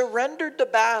we've surrendered the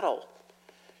battle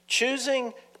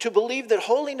choosing to believe that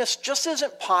holiness just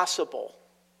isn't possible.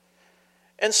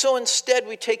 And so instead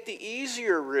we take the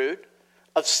easier route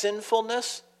of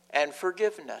sinfulness and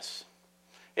forgiveness.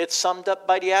 It's summed up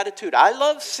by the attitude, I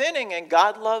love sinning and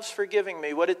God loves forgiving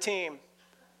me. What a team.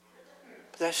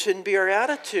 But that shouldn't be our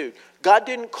attitude. God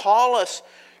didn't call us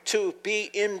to be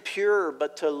impure,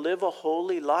 but to live a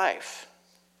holy life.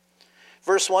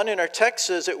 Verse 1 in our text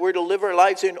says that we're to live our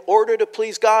lives in order to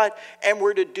please God, and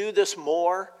we're to do this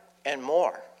more and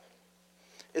more.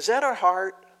 Is that our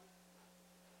heart?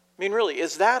 I mean, really,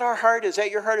 is that our heart? Is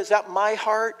that your heart? Is that my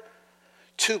heart?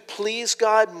 To please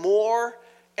God more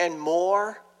and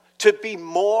more, to be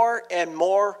more and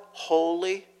more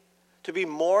holy, to be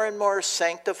more and more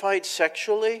sanctified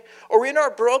sexually? Or in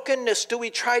our brokenness, do we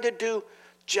try to do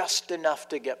just enough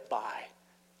to get by?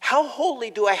 How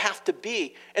holy do I have to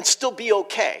be and still be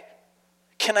okay?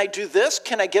 Can I do this?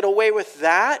 Can I get away with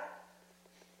that?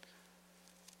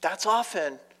 That's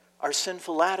often our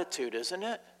sinful attitude, isn't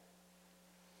it?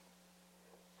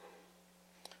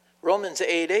 Romans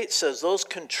 8:8 says those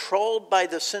controlled by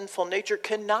the sinful nature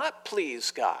cannot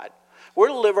please God. We're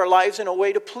to live our lives in a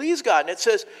way to please God. And it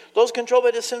says those controlled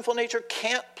by the sinful nature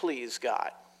can't please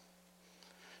God.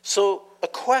 So a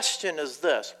question is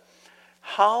this: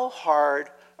 how hard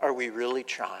are we really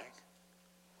trying?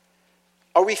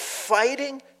 Are we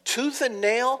fighting tooth and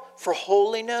nail for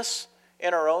holiness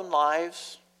in our own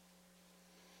lives?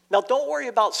 Now, don't worry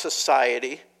about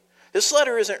society. This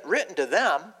letter isn't written to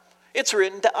them. It's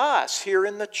written to us here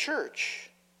in the church.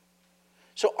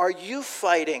 So are you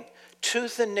fighting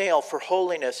tooth and nail for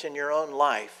holiness in your own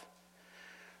life?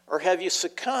 Or have you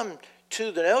succumbed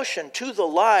to the notion, to the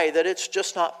lie, that it's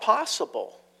just not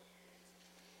possible?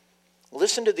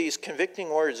 Listen to these convicting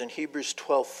words in Hebrews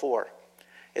 12:4.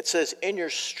 It says, in your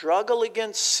struggle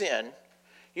against sin,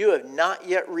 you have not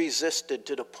yet resisted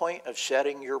to the point of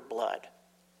shedding your blood.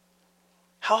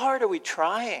 How hard are we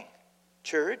trying,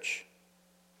 church?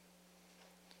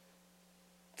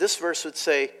 This verse would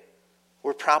say,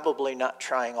 we're probably not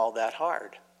trying all that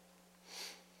hard.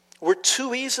 We're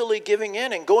too easily giving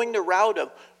in and going the route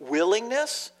of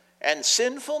willingness and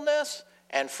sinfulness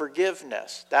and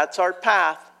forgiveness. That's our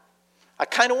path. I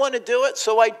kind of want to do it,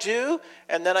 so I do,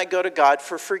 and then I go to God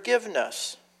for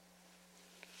forgiveness.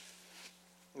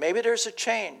 Maybe there's a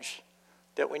change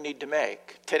that we need to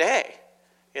make today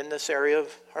in this area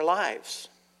of our lives.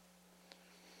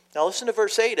 Now listen to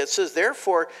verse 8. It says,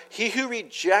 therefore, he who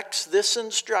rejects this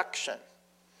instruction,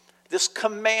 this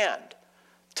command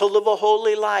to live a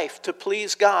holy life, to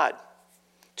please God,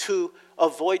 to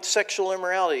avoid sexual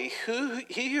immorality,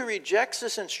 he who rejects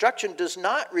this instruction does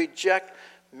not reject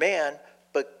man,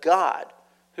 but God,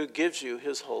 who gives you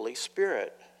his Holy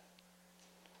Spirit.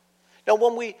 Now,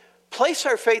 when we place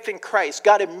our faith in Christ,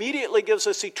 God immediately gives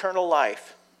us eternal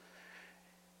life.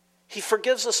 He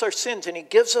forgives us our sins and he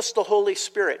gives us the Holy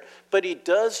Spirit, but he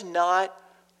does not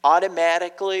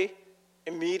automatically,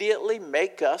 immediately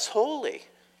make us holy.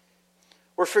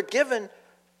 We're forgiven,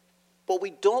 but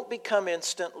we don't become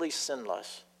instantly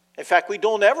sinless. In fact, we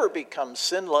don't ever become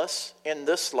sinless in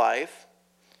this life.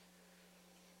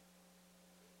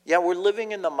 Yeah, we're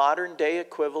living in the modern day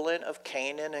equivalent of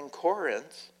Canaan and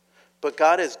Corinth, but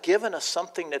God has given us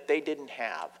something that they didn't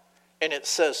have. And it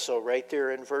says so right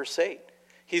there in verse 8.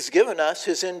 He's given us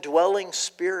his indwelling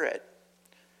spirit.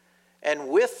 And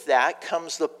with that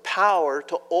comes the power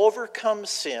to overcome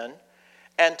sin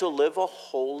and to live a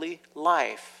holy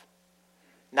life.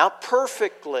 Not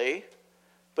perfectly,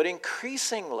 but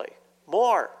increasingly,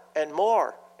 more and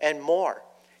more and more.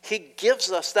 He gives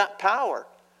us that power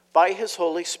by his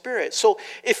Holy Spirit. So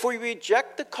if we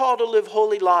reject the call to live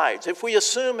holy lives, if we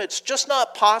assume it's just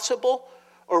not possible,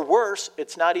 or worse,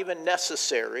 it's not even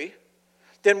necessary,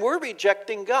 then we're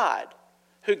rejecting God,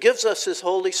 who gives us his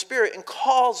Holy Spirit and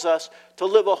calls us to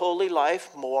live a holy life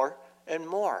more and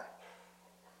more.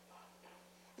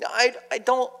 Now, I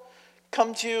don't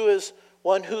come to you as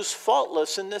one who's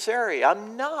faultless in this area.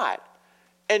 I'm not.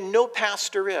 And no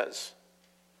pastor is.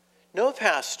 No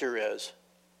pastor is.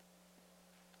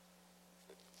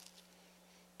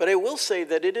 But I will say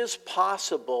that it is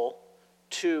possible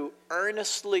to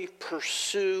earnestly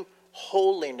pursue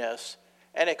holiness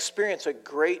and experience a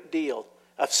great deal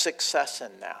of success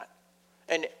in that.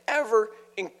 And ever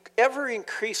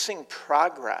increasing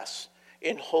progress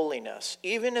in holiness,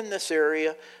 even in this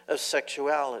area of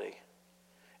sexuality.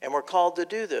 And we're called to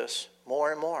do this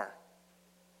more and more.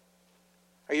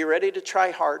 Are you ready to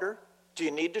try harder? Do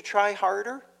you need to try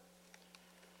harder?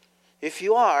 If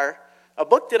you are, a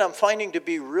book that I'm finding to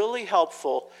be really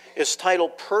helpful is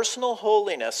titled Personal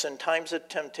Holiness in Times of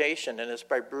Temptation, and it's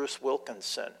by Bruce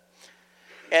Wilkinson.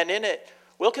 And in it,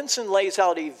 Wilkinson lays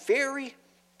out a very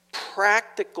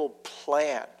practical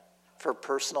plan for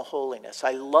personal holiness.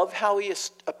 I love how he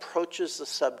approaches the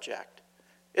subject.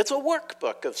 It's a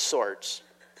workbook of sorts.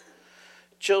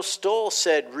 Joe Stoll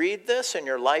said, read this and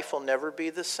your life will never be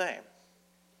the same.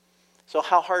 So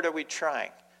how hard are we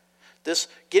trying?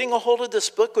 Getting a hold of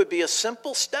this book would be a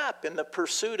simple step in the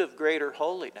pursuit of greater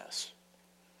holiness.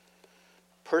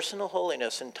 Personal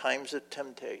holiness in times of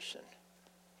temptation.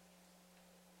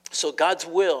 So God's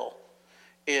will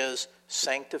is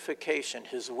sanctification.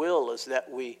 His will is that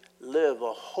we live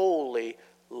a holy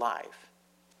life.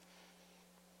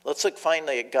 Let's look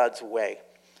finally at God's way.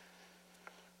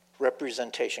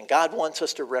 Representation. God wants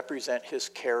us to represent his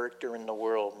character in the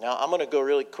world. Now, I'm going to go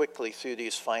really quickly through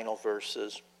these final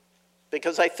verses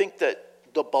because I think that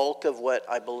the bulk of what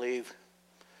I believe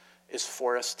is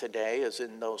for us today is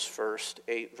in those first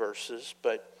 8 verses.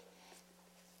 But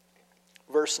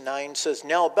verse 9 says,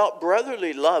 now about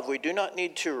brotherly love we do not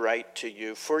need to write to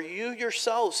you, for you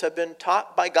yourselves have been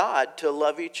taught by God to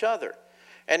love each other.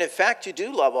 And in fact, you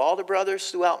do love all the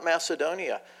brothers throughout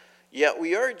Macedonia. Yet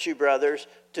we urge you, brothers,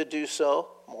 to do so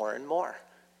more and more.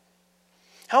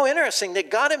 How interesting that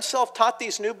God himself taught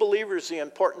these new believers the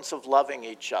importance of loving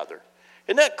each other.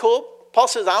 Isn't that cool? Paul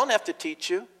says, I don't have to teach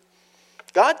you.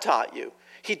 God taught you.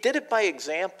 He did it by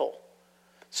example.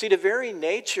 See, the very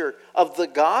nature of the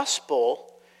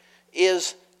gospel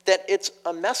is that it's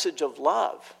a message of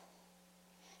love.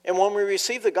 And when we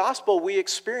receive the gospel, we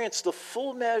experience the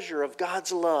full measure of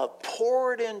God's love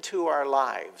poured into our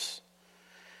lives.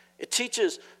 It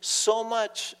teaches so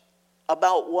much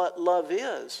about what love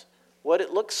is, what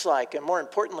it looks like, and more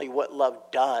importantly, what love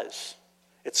does.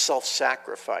 It's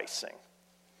self-sacrificing.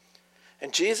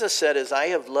 And Jesus said, as I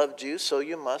have loved you, so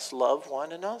you must love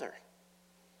one another.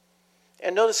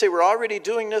 And notice they were already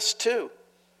doing this too.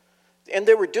 And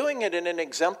they were doing it in an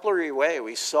exemplary way.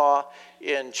 We saw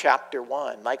in chapter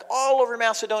 1, like all over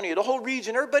Macedonia, the whole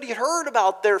region, everybody had heard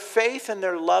about their faith and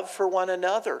their love for one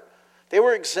another. They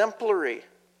were exemplary.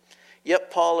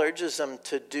 Yet Paul urges them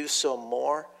to do so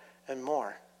more and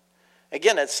more.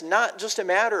 Again, it's not just a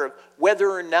matter of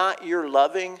whether or not you're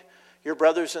loving your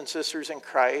brothers and sisters in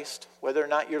Christ, whether or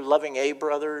not you're loving a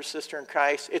brother or sister in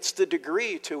Christ. It's the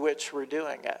degree to which we're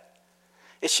doing it.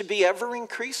 It should be ever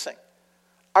increasing.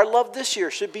 Our love this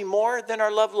year should be more than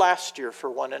our love last year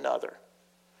for one another.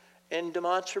 In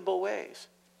demonstrable ways.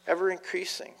 Ever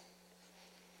increasing.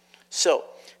 So,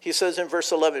 he says in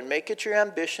verse 11, make it your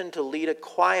ambition to lead a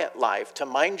quiet life, to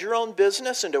mind your own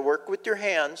business and to work with your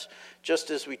hands,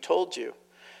 just as we told you,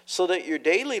 so that your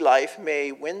daily life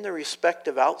may win the respect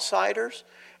of outsiders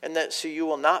and that so you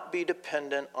will not be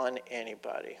dependent on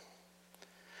anybody.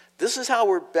 This is how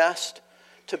we're best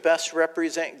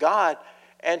represent God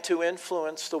and to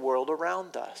influence the world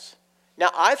around us.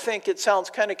 Now, I think it sounds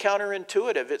kind of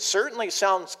counterintuitive. It certainly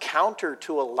sounds counter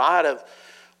to a lot of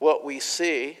what we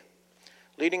see.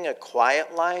 Leading a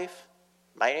quiet life,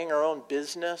 minding our own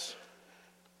business,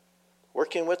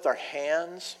 working with our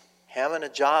hands, having a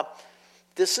job.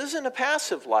 This isn't a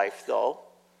passive life, though.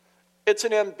 It's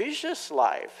an ambitious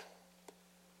life.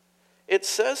 It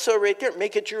says so right there.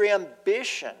 Make it your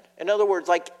ambition. In other words,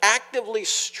 like actively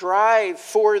strive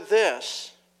for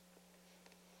this.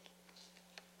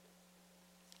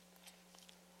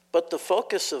 But the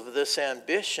focus of this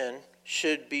ambition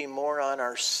should be more on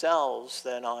ourselves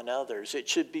than on others. It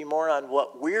should be more on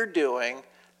what we're doing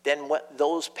than what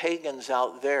those pagans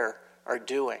out there are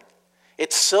doing.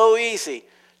 It's so easy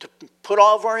to put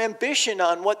all of our ambition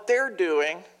on what they're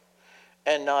doing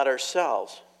and not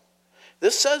ourselves.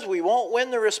 This says we won't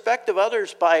win the respect of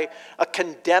others by a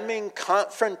condemning,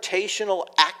 confrontational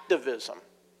activism.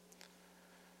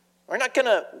 We're not going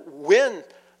to win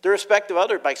the respect of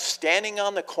others by standing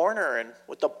on the corner and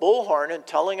with the bullhorn and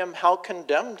telling them how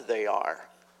condemned they are.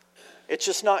 It's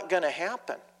just not going to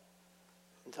happen.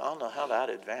 I don't know how that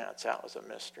advanced. That was a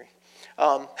mystery.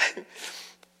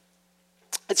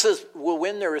 It says we'll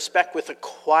win their respect with a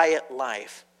quiet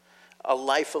life, a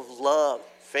life of love,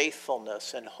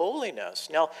 faithfulness, and holiness.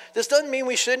 Now, this doesn't mean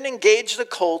we shouldn't engage the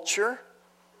culture,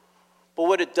 but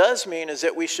what it does mean is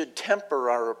that we should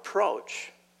temper our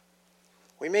approach.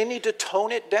 We may need to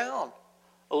tone it down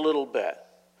a little bit.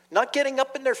 Not getting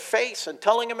up in their face and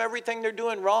telling them everything they're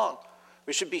doing wrong.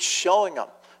 We should be showing them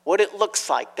what it looks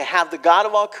like to have the God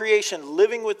of all creation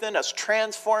living within us,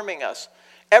 transforming us,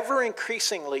 ever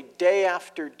increasingly day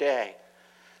after day.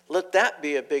 Let that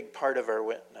be a big part of our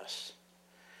witness.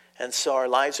 And so our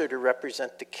lives are to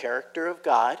represent the character of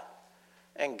God,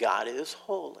 and God is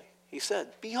holy. He said,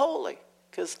 be holy,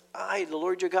 because I, the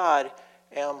Lord your God,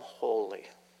 am holy.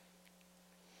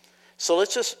 So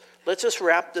let's just Let's just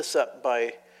wrap this up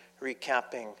by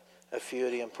recapping a few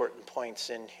of the important points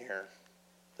in here.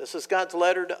 This is God's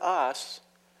letter to us,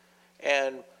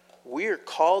 and we are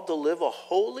called to live a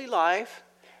holy life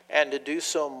and to do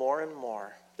so more and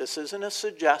more. This isn't a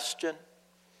suggestion,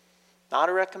 not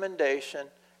a recommendation.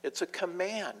 It's a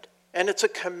command, and it's a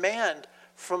command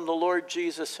from the Lord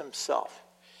Jesus himself.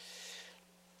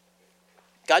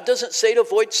 God doesn't say to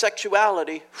avoid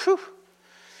sexuality. Whew.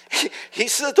 He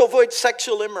says to avoid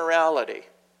sexual immorality,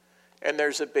 and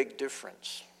there's a big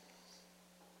difference.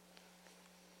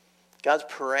 God's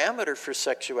parameter for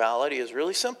sexuality is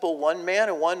really simple. One man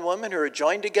and one woman who are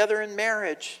joined together in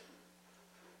marriage.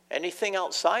 Anything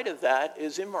outside of that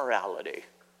is immorality.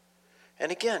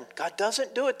 And again, God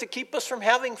doesn't do it to keep us from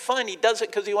having fun. He does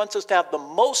it because he wants us to have the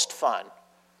most fun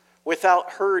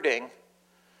without hurting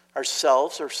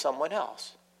ourselves or someone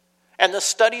else. And the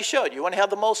study showed, you want to have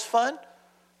the most fun?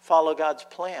 Follow God's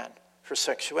plan for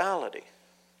sexuality.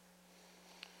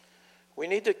 We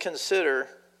need to consider,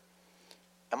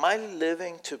 am I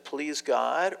living to please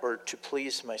God or to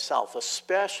please myself,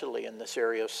 especially in this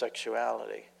area of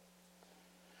sexuality?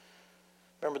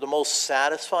 Remember, the most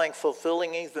satisfying,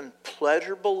 fulfilling, even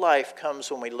pleasurable life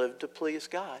comes when we live to please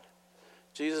God.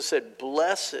 Jesus said,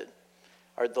 blessed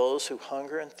are those who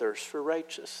hunger and thirst for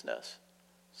righteousness.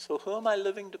 So who am I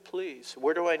living to please?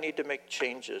 Where do I need to make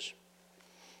changes?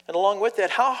 And along with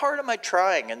that, how hard am I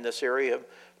trying in this area of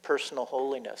personal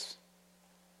holiness?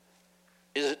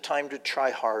 Is it time to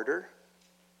try harder?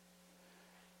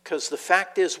 Because the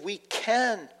fact is, we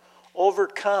can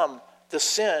overcome the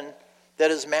sin that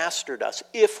has mastered us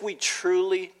if we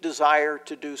truly desire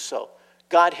to do so.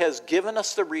 God has given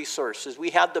us the resources. We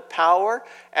have the power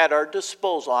at our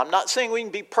disposal. I'm not saying we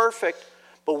can be perfect,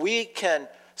 but we can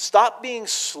stop being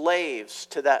slaves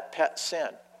to that pet sin.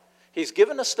 He's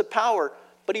given us the power,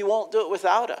 but he won't do it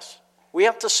without us. We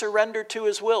have to surrender to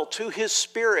his will, to his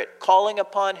spirit, calling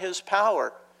upon his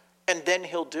power, and then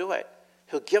he'll do it.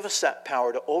 He'll give us that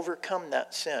power to overcome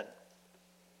that sin.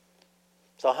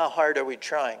 So how hard are we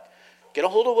trying? Get a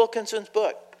hold of Wilkinson's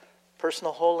book,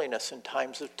 Personal Holiness in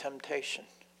Times of Temptation.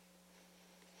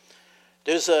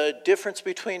 There's a difference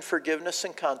between forgiveness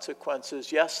and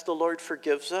consequences. Yes, the Lord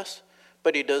forgives us,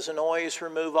 but he doesn't always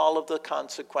remove all of the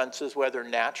consequences, whether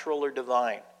natural or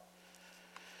divine.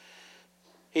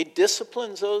 He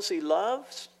disciplines those he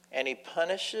loves, and he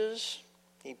punishes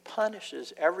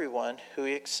everyone who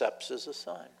he accepts as a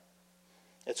son.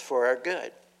 It's for our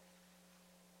good.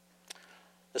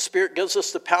 The Spirit gives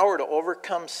us the power to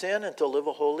overcome sin and to live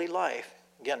a holy life.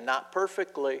 Again, not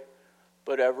perfectly,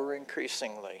 but ever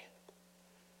increasingly.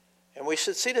 And we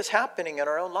should see this happening in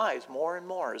our own lives more and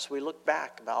more as we look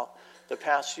back about the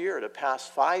past year, the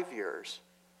past 5 years.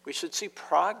 We should see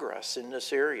progress in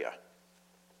this area.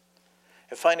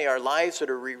 And finally, our lives that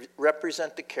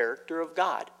represent the character of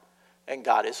God. And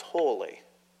God is holy.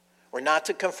 We're not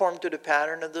to conform to the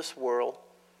pattern of this world.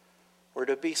 We're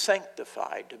to be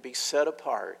sanctified, to be set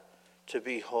apart, to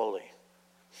be holy.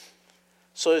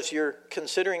 So as you're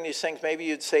considering these things, maybe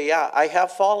you'd say, yeah, I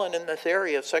have fallen in this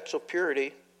area of sexual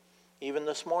purity, even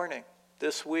this morning,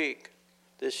 this week,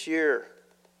 this year.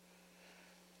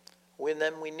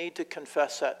 Then we need to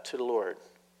confess that to the Lord.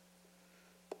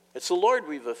 It's the Lord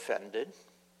we've offended.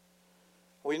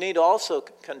 We need to also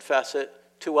confess it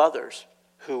to others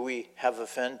who we have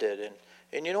offended.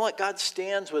 And you know what? God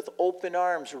stands with open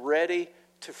arms, ready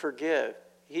to forgive.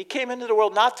 He came into the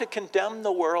world not to condemn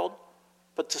the world,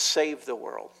 but to save the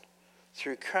world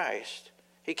through Christ.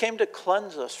 He came to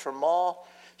cleanse us from all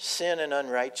sin and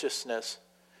unrighteousness.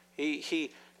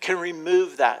 He can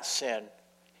remove that sin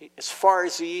as far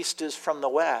as the east is from the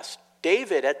west.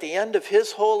 David, at the end of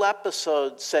his whole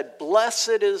episode, said,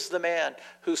 "Blessed is the man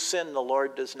whose sin the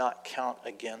Lord does not count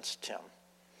against him."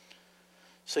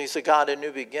 So he's a God of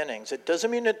new beginnings. It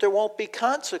doesn't mean that there won't be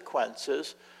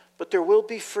consequences, but there will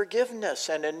be forgiveness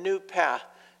and a new path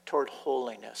toward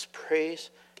holiness. Praise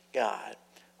God.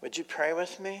 Would you pray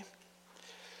with me?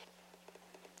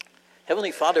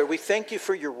 Heavenly Father, we thank you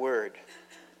for your word.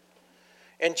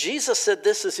 And Jesus said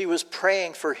this as he was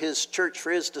praying for his church,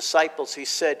 for his disciples. He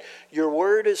said, your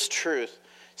word is truth.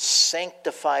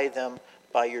 Sanctify them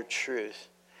by your truth.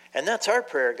 And that's our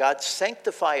prayer, God.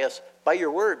 Sanctify us by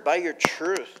your word, by your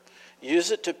truth.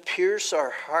 Use it to pierce our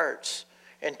hearts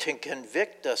and to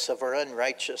convict us of our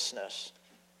unrighteousness.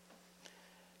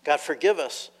 God, forgive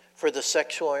us for the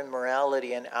sexual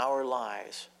immorality in our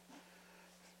lives.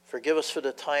 Forgive us for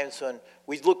the times when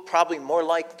we look probably more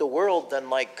like the world than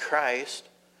like Christ.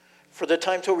 For the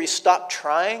times where we stop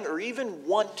trying or even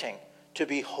wanting to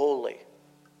be holy.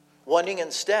 Wanting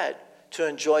instead to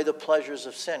enjoy the pleasures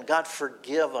of sin. God,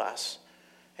 forgive us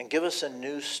and give us a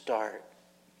new start.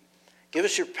 Give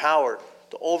us your power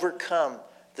to overcome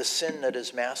the sin that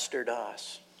has mastered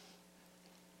us.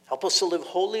 Help us to live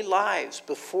holy lives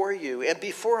before you and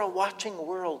before a watching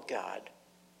world, God,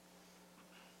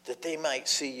 that they might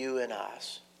see you in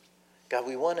us. God,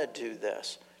 we want to do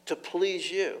this to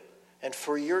please you and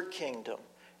for your kingdom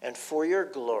and for your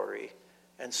glory.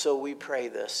 And so we pray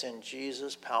this in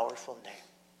Jesus' powerful name.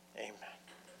 Amen.